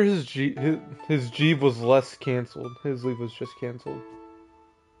 I'm sure his Jeep was less canceled. His leave was just canceled.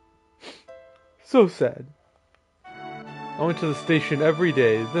 So sad. I went to the station every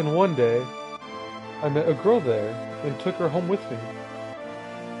day. Then one day, I met a girl there and took her home with me.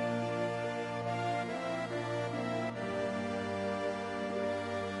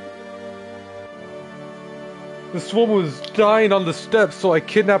 This woman was dying on the steps, so I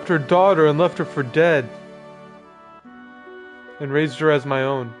kidnapped her daughter and left her for dead. And raised her as my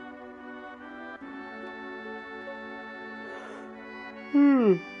own.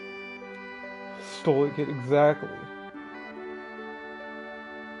 Stole it exactly.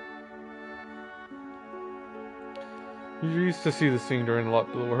 You used to see the scene during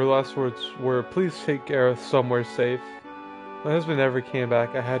Lot Blue. Her last words were, "Please take Aerith somewhere safe." My husband never came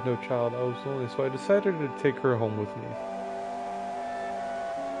back. I had no child. I was lonely, so I decided to take her home with me.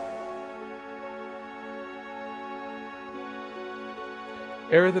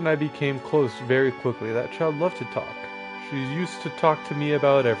 Aerith and I became close very quickly. That child loved to talk. She used to talk to me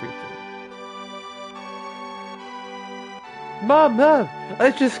about everything. Mom,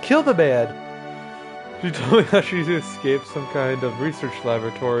 I just killed a man. She told me that she escaped some kind of research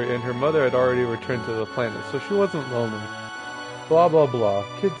laboratory and her mother had already returned to the planet, so she wasn't lonely. Blah, blah, blah.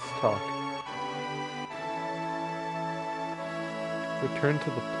 Kids talk. Return to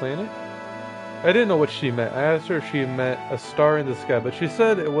the planet? I didn't know what she meant. I asked her if she meant a star in the sky, but she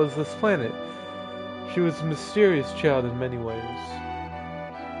said it was this planet. She was a mysterious child in many ways.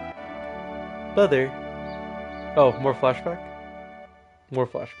 Mother. Oh, more flashback? More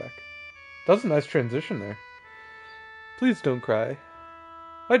flashback. That was a nice transition there. Please don't cry.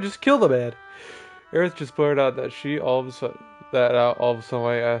 I just killed a man. Aerith just blurted out that all of a sudden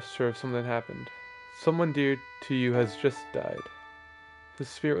I asked her if something happened. Someone dear to you has just died. His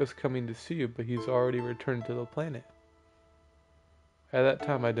spirit was coming to see you, but he's already returned to the planet. At that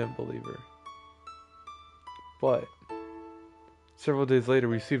time, I didn't believe her. But several days later,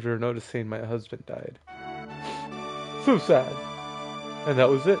 we received her notice saying my husband died. So sad. And that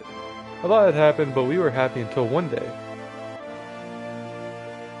was it. A lot had happened, but we were happy until one day.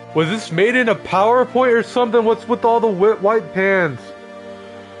 Was this made in a PowerPoint or something? What's with all the white pans?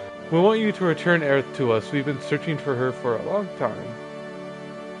 We want you to return Aerith to us. We've been searching for her for a long time.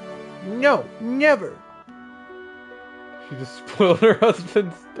 No, never. She just spoiled her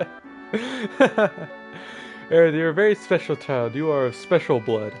husband's death. Aerith, you're a very special child. You are of special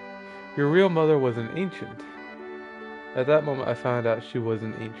blood. Your real mother was an ancient. At that moment, I found out she was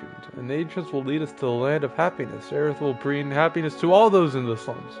an ancient. And the ancients will lead us to the land of happiness. Aerith will bring happiness to all those in the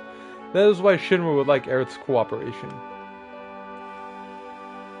slums. That is why Shinra would like Aerith's cooperation.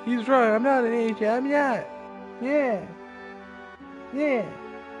 He's right. I'm not an ancient. I'm not. Yeah. Yeah.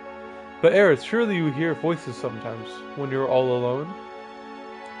 But Aerith, surely you hear voices sometimes when you're all alone?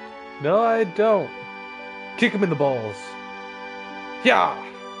 No, I don't. Kick him in the balls. Yeah!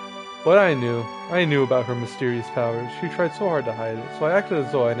 But I knew about her mysterious powers. She tried so hard to hide it, so I acted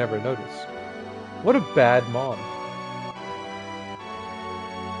as though I never noticed. What a bad mom.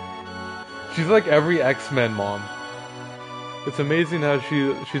 She's like every X-Men mom. It's amazing how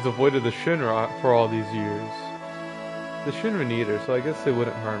she's avoided the Shinra for all these years. The Shinra need her, so I guess they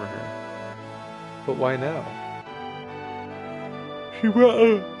wouldn't harm her. But why now? She brought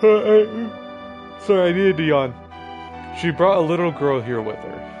sorry, I needed to yawn. She brought a little girl here with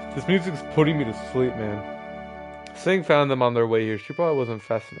her. This music's putting me to sleep, man. Sang found them on their way here. She probably wasn't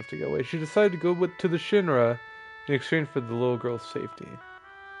fast enough to get away. She decided to go to the Shinra in exchange for the little girl's safety.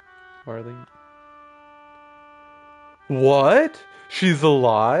 Marlene. What? She's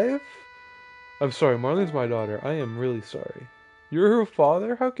alive? I'm sorry, Marlene's my daughter. I am really sorry. You're her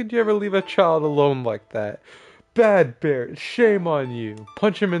father? How could you ever leave a child alone like that? Bad Barrett, shame on you.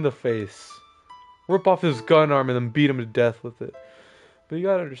 Punch him in the face. Rip off his gun arm and then beat him to death with it. But you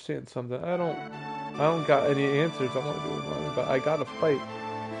gotta understand something. I don't got any answers. I want to do it, but I gotta fight.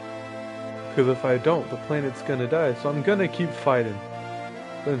 Because if I don't, the planet's gonna die. So I'm gonna keep fighting.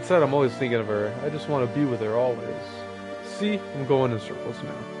 But instead, I'm always thinking of her. I just want to be with her always. See? I'm going in circles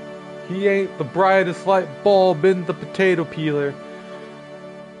now. He ain't the brightest light bulb in the potato peeler.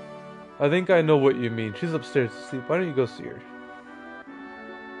 I think I know what you mean. She's upstairs asleep. Why don't you go see her?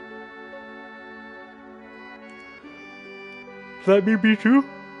 Does that mean me too?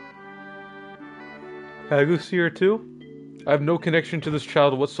 Can I go see her too? I have no connection to this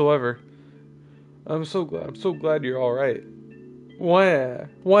child whatsoever. I'm so glad you're alright. Wah!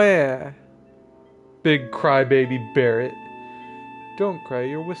 Wah! Big crybaby Barrett. Don't cry,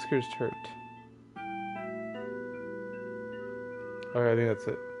 your whiskers hurt. Alright, I think that's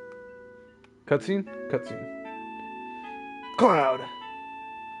it. Cutscene? Cutscene. Cloud!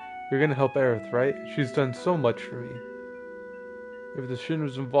 You're gonna help Aerith, right? She's done so much for me. If the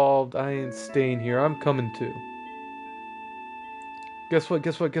Shinra's involved, I ain't staying here. I'm coming too. Guess what?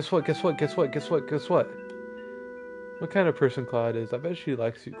 Guess what? Guess what? Guess what? Guess what? Guess what? Guess what? What kind of person Cloud is? I bet she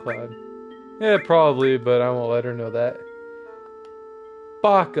likes you, Cloud. Yeah, probably, but I won't let her know that.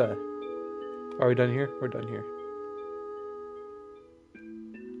 Baka! Are we done here? We're done here.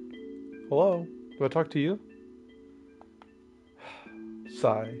 Hello? Do I talk to you?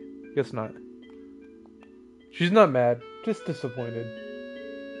 Sigh. Guess not. She's not mad, just disappointed.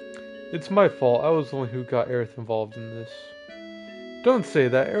 It's my fault. I was the one who got Aerith involved in this. Don't say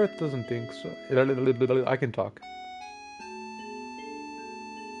that. Aerith doesn't think so. I can talk.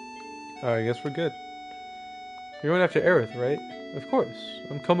 Alright, I guess we're good. You're going after Aerith, right? Of course.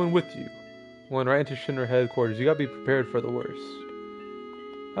 I'm coming with you. Going right into Shinra headquarters. You gotta be prepared for the worst.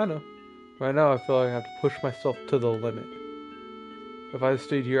 I know. Right now I feel like I have to push myself to the limit. If I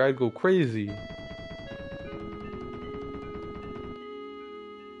stayed here, I'd go crazy.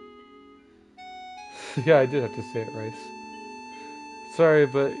 Yeah, I did have to say it, Rice. Sorry,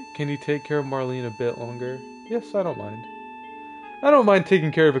 but can you take care of Marlene a bit longer? Yes, I don't mind. I don't mind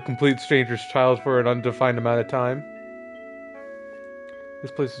taking care of a complete stranger's child for an undefined amount of time.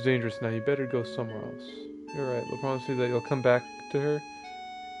 This place is dangerous now. You better go somewhere else. You're right, but promise me that you'll come back to her.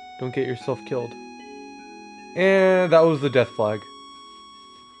 Don't get yourself killed. And that was the death flag.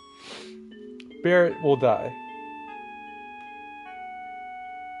 Barrett will die.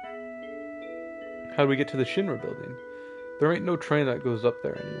 How do we get to the Shinra building? There ain't no train that goes up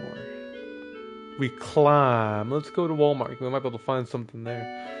there anymore. We climb. Let's go to Walmart. We might be able to find something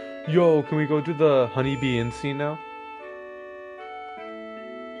there. Yo, can we go to the Honeybee Inn scene now?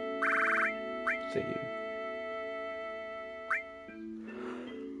 Save.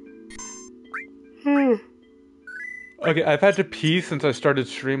 Okay, I've had to pee since I started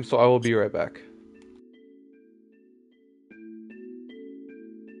stream, so I will be right back.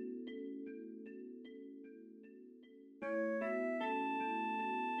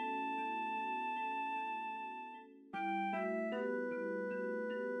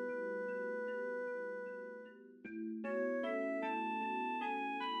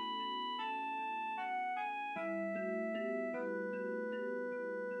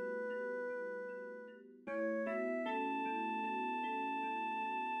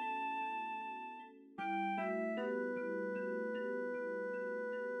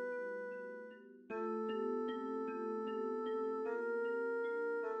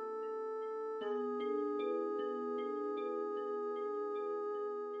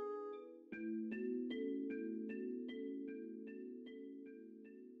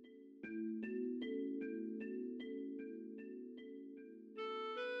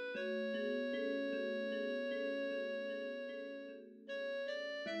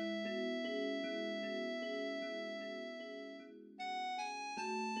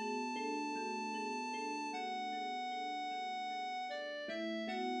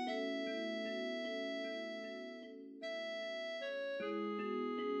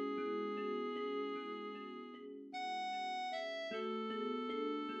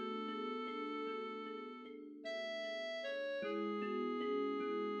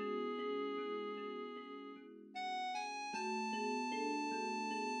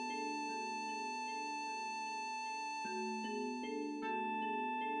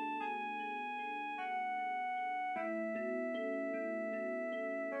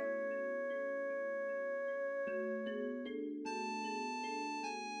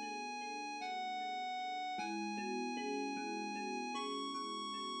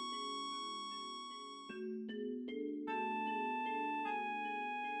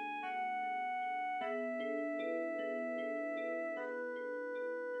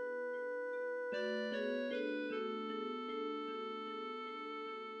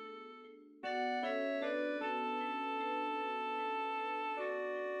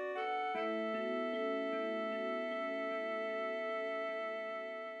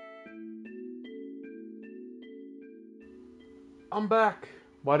 I'm back.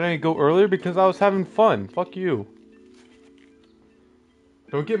 Why didn't I go earlier? Because I was having fun. Fuck you.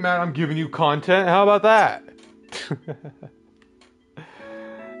 Don't get mad I'm giving you content. How about that?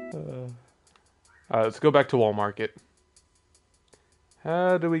 Alright, let's go back to Walmart.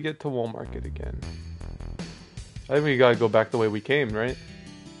 How do we get to Walmart again? I think we gotta go back the way we came, right?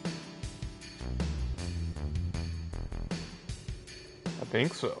 I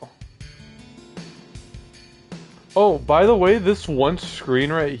think so. Oh, by the way, this one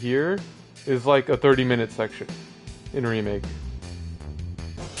screen right here is like a 30-minute section in Remake.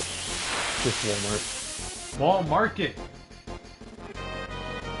 Just Walmart. Walmart!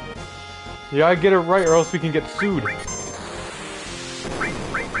 You gotta get it right or else we can get sued.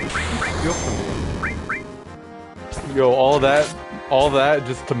 Steal from me. Yo, all that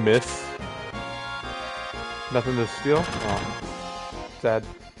just to miss. Nothing to steal? Oh, sad.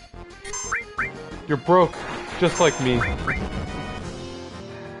 You're broke. Just like me.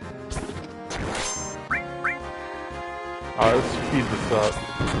 Alright, let's speed this up.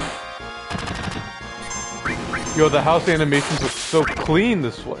 Yo, the house animations look so clean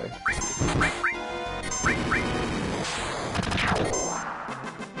this way.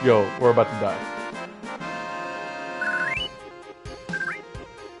 Yo, we're about to die.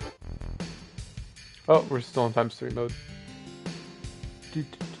 Oh, we're still in ×3 mode.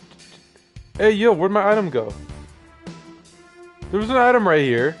 Hey, yo, where'd my item go? There was an item right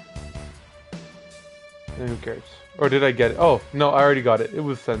here. And who cares? Or did I get it? Oh, no, I already got it. It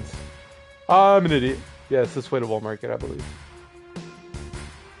was sense. I'm an idiot. Yeah, it's this way to Walmart, I believe.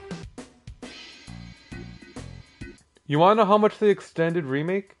 You wanna know how much they extended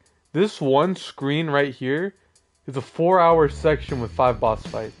Remake? This one screen right here is a 4-hour section with 5 boss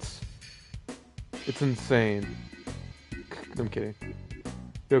fights. It's insane. I'm kidding.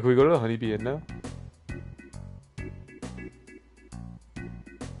 Yo, can we go to the Honeybee Inn now?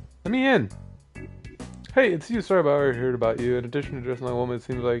 Let me in. Hey, it's you. Sorry about what I heard about you. In addition to dressing like a woman, it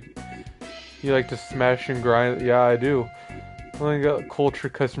seems like you like to smash and grind. Yeah, I do. Only got culture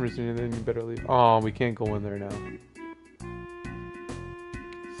customers in you, then you better leave. Oh, we can't go in there now.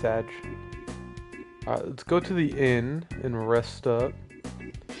 Sag. Alright, let's go to the inn and rest up.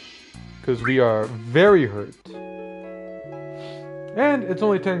 Because we are very hurt. And it's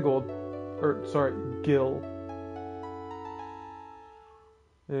only 10 gold. Or, sorry, gil.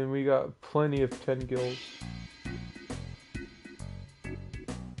 And we got plenty of 10 gills.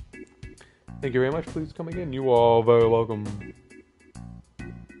 Thank you very much. Please come again. You are very welcome.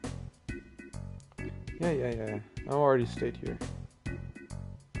 Yeah. I already stayed here.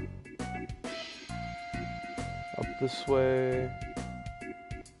 Up this way.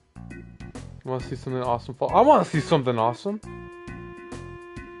 You want to see something awesome fall? I want to see something awesome.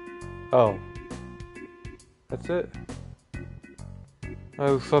 Oh. That's it? I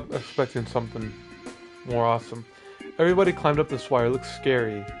was expecting something more awesome. Everybody climbed up this wire. It looks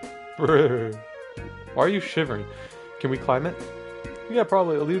scary. Why are you shivering? Can we climb it? Yeah,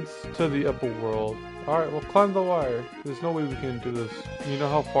 probably. It leads to the upper world. Alright, well, climb the wire. There's no way we can do this. You know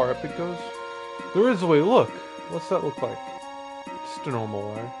how far up it goes? There is a way. Look. What's that look like? Just a normal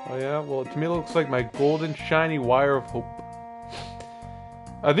wire. Oh, yeah? Well, to me it looks like my golden, shiny wire of hope.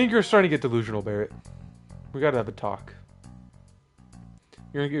 I think you're starting to get delusional, Barrett. We gotta have a talk.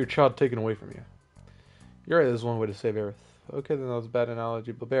 You're gonna get your child taken away from you. You're right, there's one way to save Aerith. Okay, then that was a bad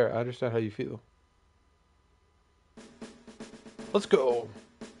analogy, but Barrett, I understand how you feel. Let's go!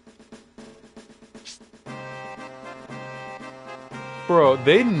 Bro,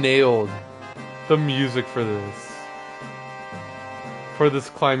 they nailed the music for this. For this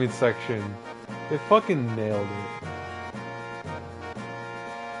climbing section. They fucking nailed it.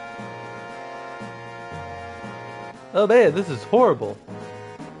 Oh man, this is horrible.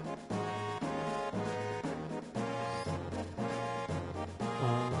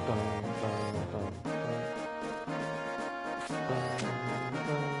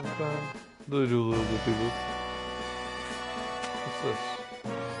 What's this?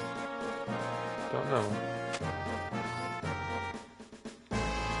 Don't know.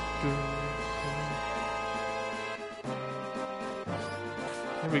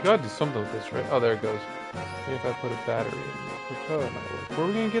 Hey, we gotta do something with this, right? Oh, there it goes. Maybe if I put a battery in. Where are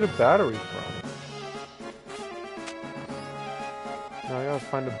we gonna get a battery from? Now I gotta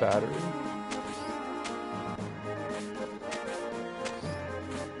find a battery.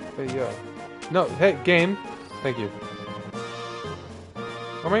 Hey, yo. No, hey, game. Thank you.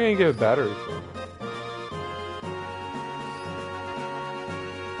 Where am I gonna get a battery from?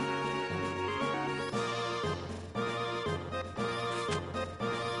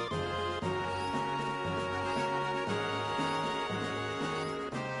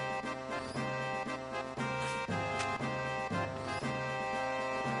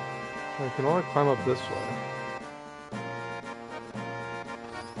 I can only climb up this way.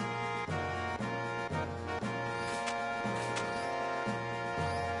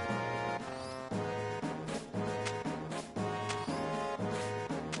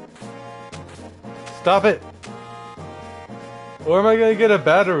 Stop it! Where am I gonna get a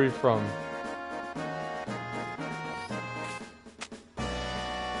battery from?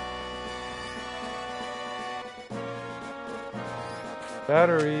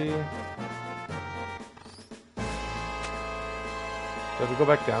 Battery. Does it go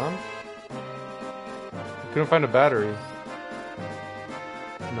back down? I couldn't find a battery.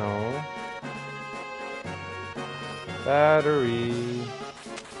 No. Battery.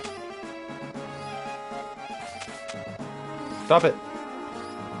 Stop it.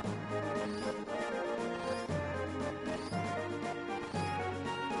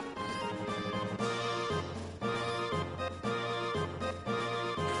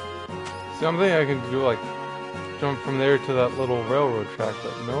 See, I'm thinking I can do like jump from there to that little railroad track,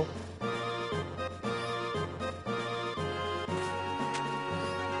 but nope.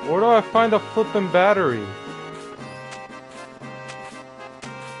 Where do I find a flippin' battery?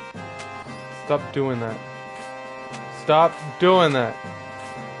 Stop doing that. Stop doing that.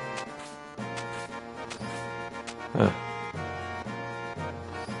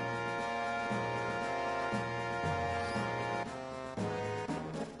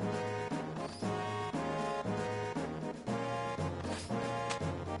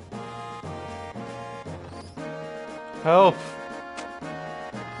 Help!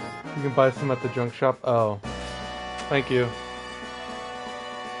 You can buy some at the junk shop. Oh. Thank you.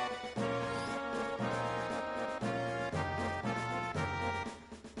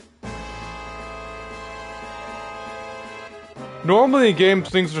 Normally in games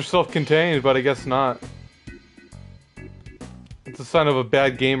things are self-contained, but I guess not. It's a sign of a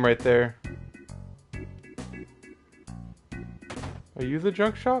bad game right there. Are you the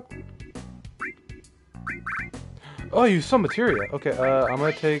junk shop? Oh, you some materia. Okay, I'm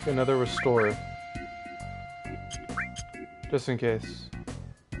gonna take another restore. Just in case.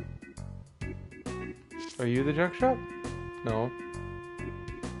 Are you the junk shop? No.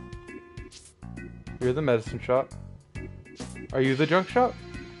 You're the medicine shop. Are you the junk shop?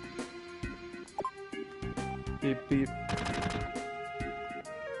 Beep beep.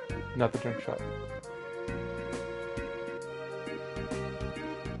 Not the junk shop.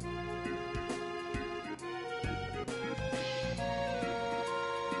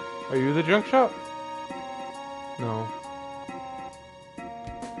 Are you the junk shop? No.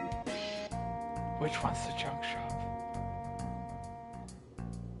 Which one's the junk shop?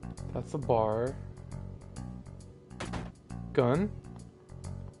 That's a bar. Gun?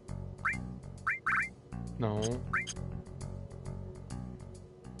 No.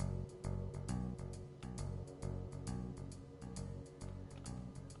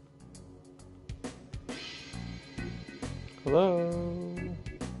 Hello?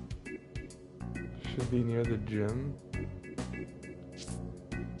 Should be near the gym.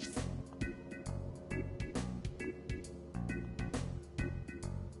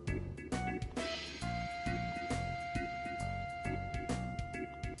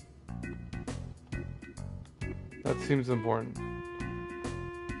 That seems important.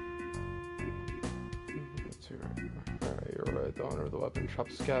 Alright, you're right. The owner of the weapon shop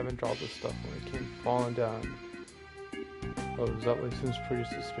scavenged all this stuff when it came falling down. Oh, that seems pretty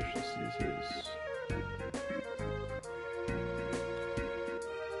suspicious these days.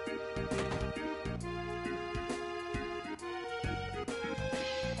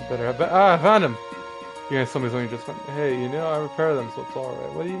 Better have I found him! Yeah, somebody's only just went, hey, you know, I repair them, so it's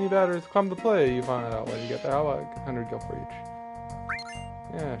alright. What do you need batteries? Come to play, you find out when you get there. How about 100 gil for each?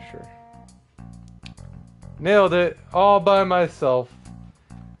 Yeah, sure. Nailed it, all by myself.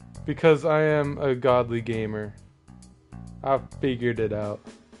 Because I am a godly gamer. I figured it out.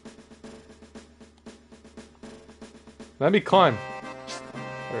 Let me climb.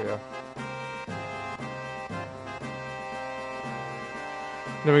 There we go.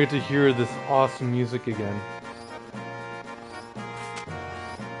 Then we get to hear this awesome music again.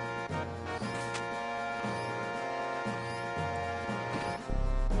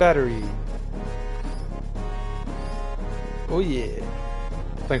 Battery. Oh yeah.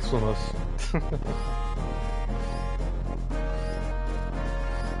 Thanks, Lumos.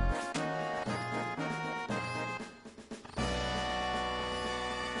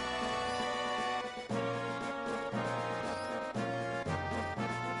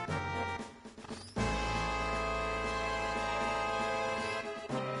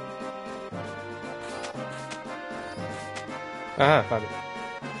 Ah, found it.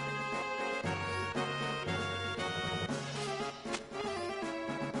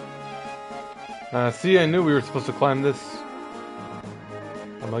 See, I knew we were supposed to climb this.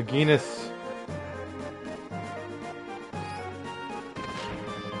 I'm a Guinness.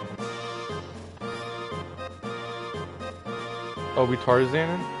 Oh, we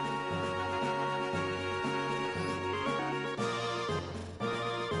Tarzanin?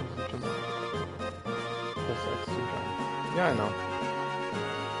 Yeah, I know.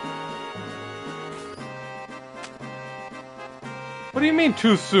 What do you mean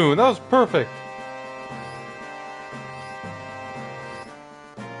too soon? That was perfect.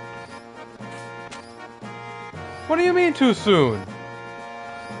 What do you mean too soon?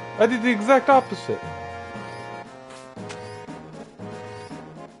 I did the exact opposite.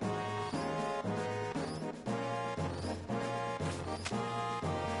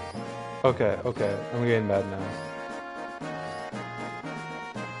 Okay, I'm getting mad now.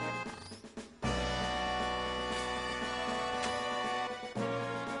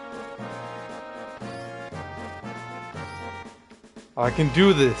 I can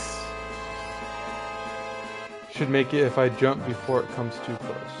do this. Should make it if I jump before it comes too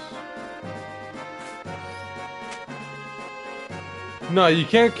close. No, you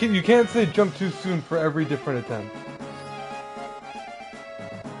can't say jump too soon for every different attempt.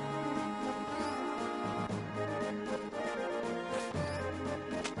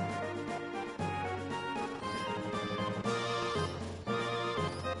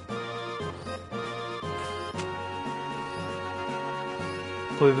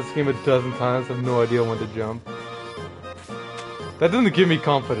 Played this game a dozen times, I have no idea when to jump. That doesn't give me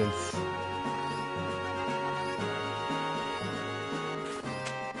confidence.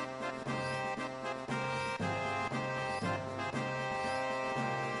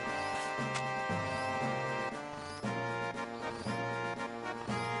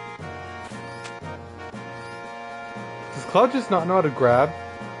 Cloud just not know how to grab?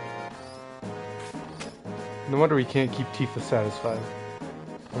 No wonder we can't keep Tifa satisfied.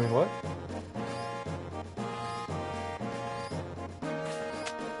 I mean, what?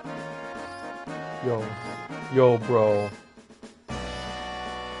 Yo, bro.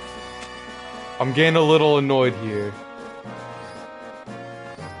 I'm getting a little annoyed here.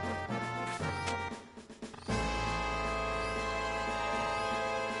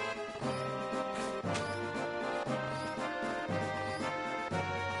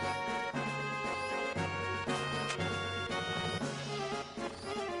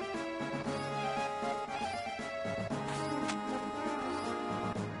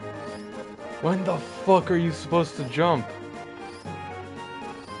 When the fuck are you supposed to jump?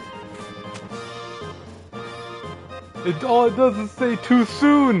 All it does is say too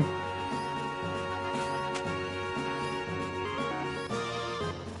soon!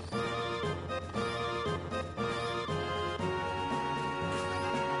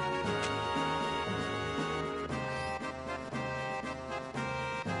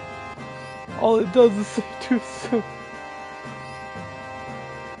 All it does is say too soon.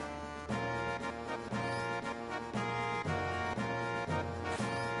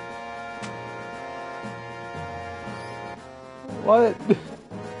 What?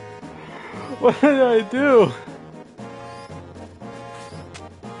 What did I do?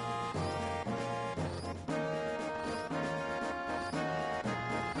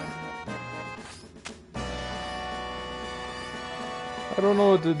 I don't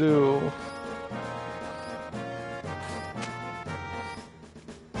know what to do.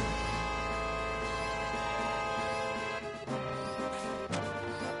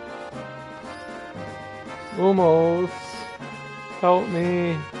 Almost. Help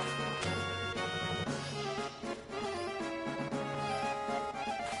me.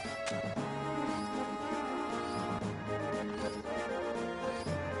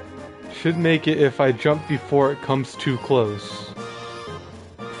 Should make it if I jump before it comes too close.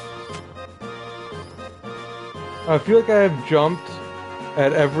 I feel like I have jumped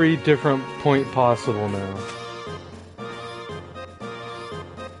at every different point possible now.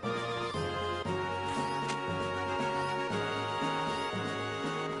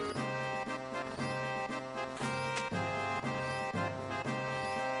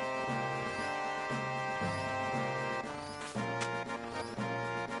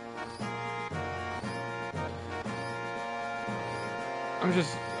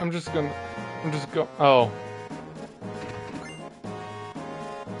 I'm just go. Oh.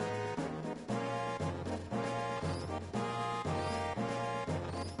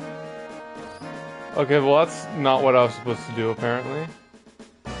 Okay, well that's not what I was supposed to do, apparently.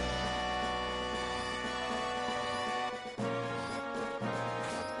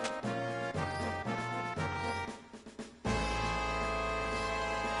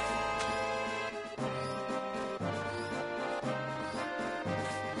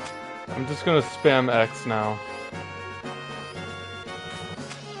 I'm just gonna spam X now.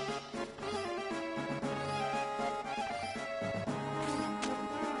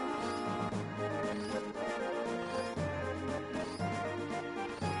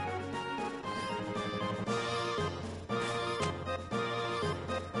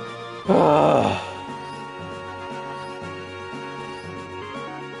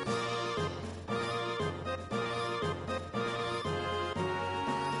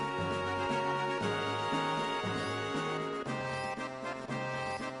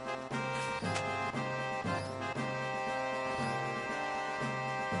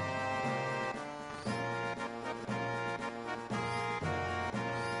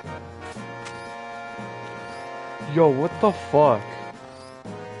 Yo, what the fuck?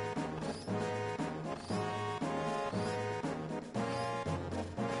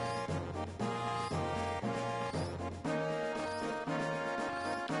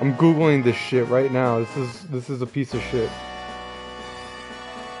 I'm googling this shit right now. This is a piece of shit.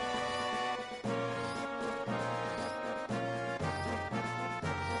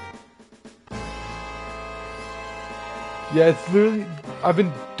 Yeah, it's literally I've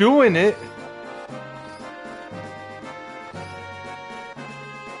been doing it.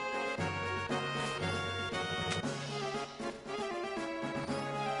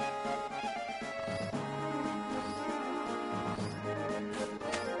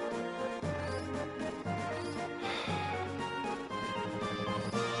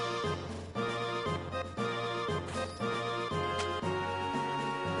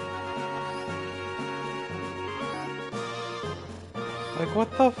 Like,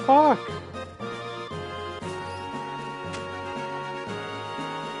 what the fuck?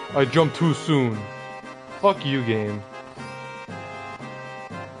 I jumped too soon. Fuck you, game.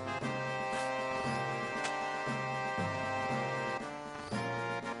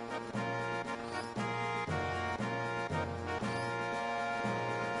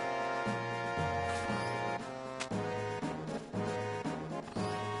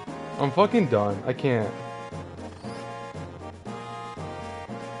 I'm fucking done. I can't.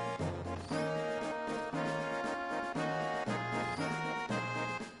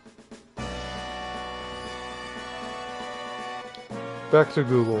 Back to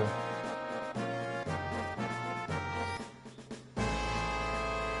Google.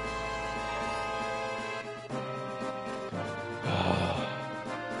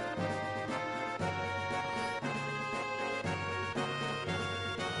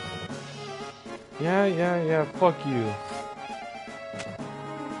 Yeah, fuck you.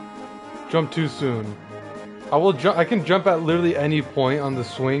 Jump too soon. I can jump at literally any point on the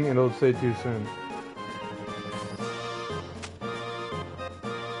swing and it'll say too soon.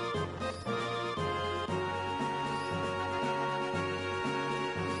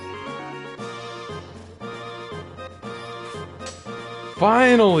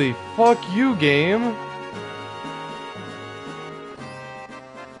 Finally! Fuck you, game!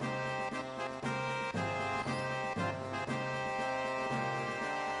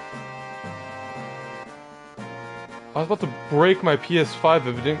 I was about to break my PS5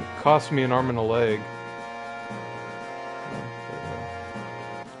 if it didn't cost me an arm and a leg.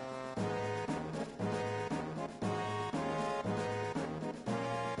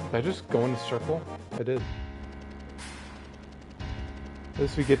 Did I just go in a circle? I did. At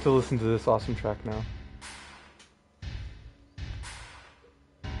least we get to listen to this awesome track now.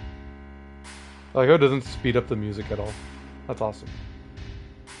 I like how it doesn't speed up the music at all. That's awesome.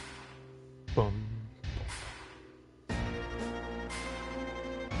 Boom.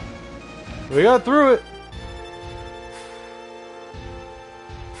 We got through it!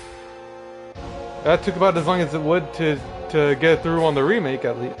 That took about as long as it would to get through on the remake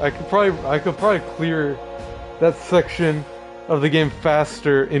at least. I could probably clear that section of the game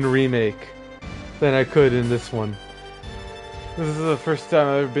faster in remake than I could in this one. This is the first time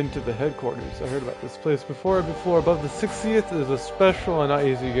I've ever been to the headquarters. I heard about this place before above the 60th is a special and not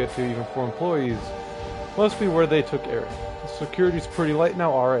easy to get to even for employees. Must be where they took Aerith. The security's pretty light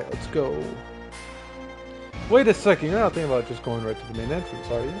now. Alright, let's go. Wait a second, you're not thinking about just going right to the main entrance,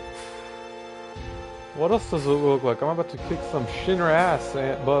 are you? What else does it look like? I'm about to kick some Shinra ass,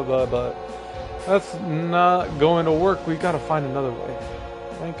 but that's not going to work. We gotta find another way.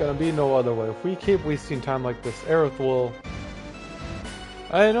 Ain't gonna be no other way. If we keep wasting time like this, Aerith will...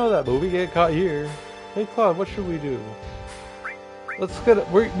 I didn't know that, but we get caught here. Hey Claude, what should we do? Let's get it.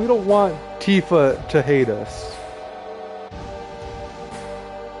 We don't want Tifa to hate us.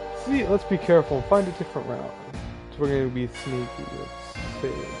 See, let's be careful and find a different route. So we're gonna be sneaky. Let's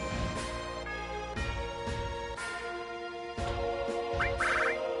see.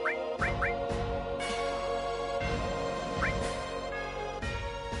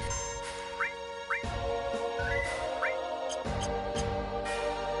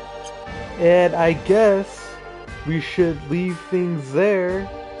 And I guess we should leave things there.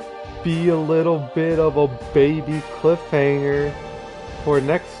 Be a little bit of a baby cliffhanger for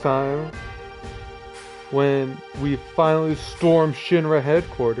next time when we finally storm Shinra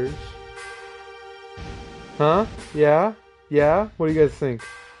headquarters. Huh? Yeah? Yeah? What do you guys think?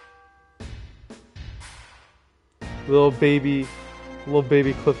 Little baby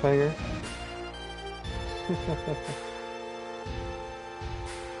cliffhanger.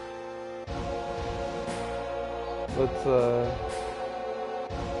 Let's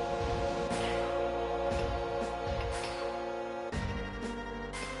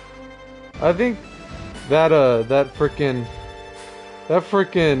I think that frickin'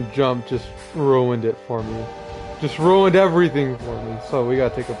 jump just ruined it for me. Just ruined everything for me. So we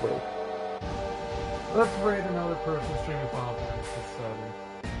gotta take a break. Let's raid another person streaming Final Fantasy VII.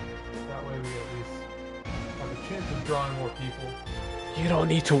 That way we at least have a chance of drawing more people. You don't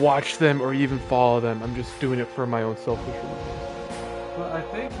need to watch them or even follow them. I'm just doing it for my own selfish reasons. But I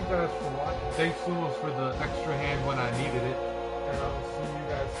thank you guys for watching. Thanks Lumos for the extra hand when I needed it. And I will see you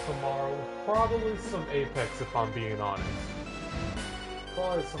guys tomorrow with probably some Apex if I'm being honest.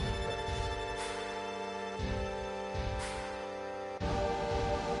 Probably some Apex.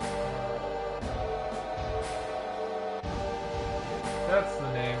 That's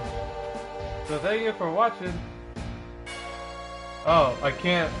the name. So thank you for watching. Oh, I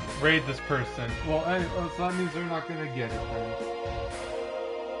can't raid this person. Well, so that means they're not gonna get it then.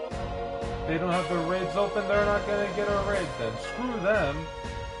 They don't have their raids open, they're not gonna get a raid then. Screw them.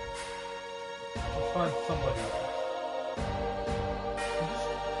 Let's find somebody else.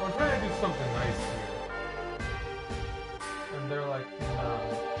 I'm trying to do something nice here. And they're like, no.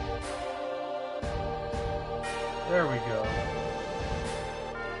 There we go.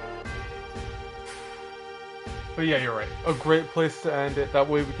 But yeah, you're right. A great place to end it. That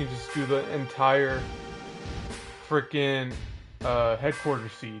way we can just do the entire freaking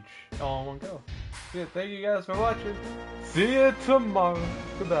headquarters siege all in one go. Yeah, thank you guys for watching. See you tomorrow.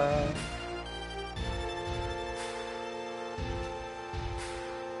 Goodbye.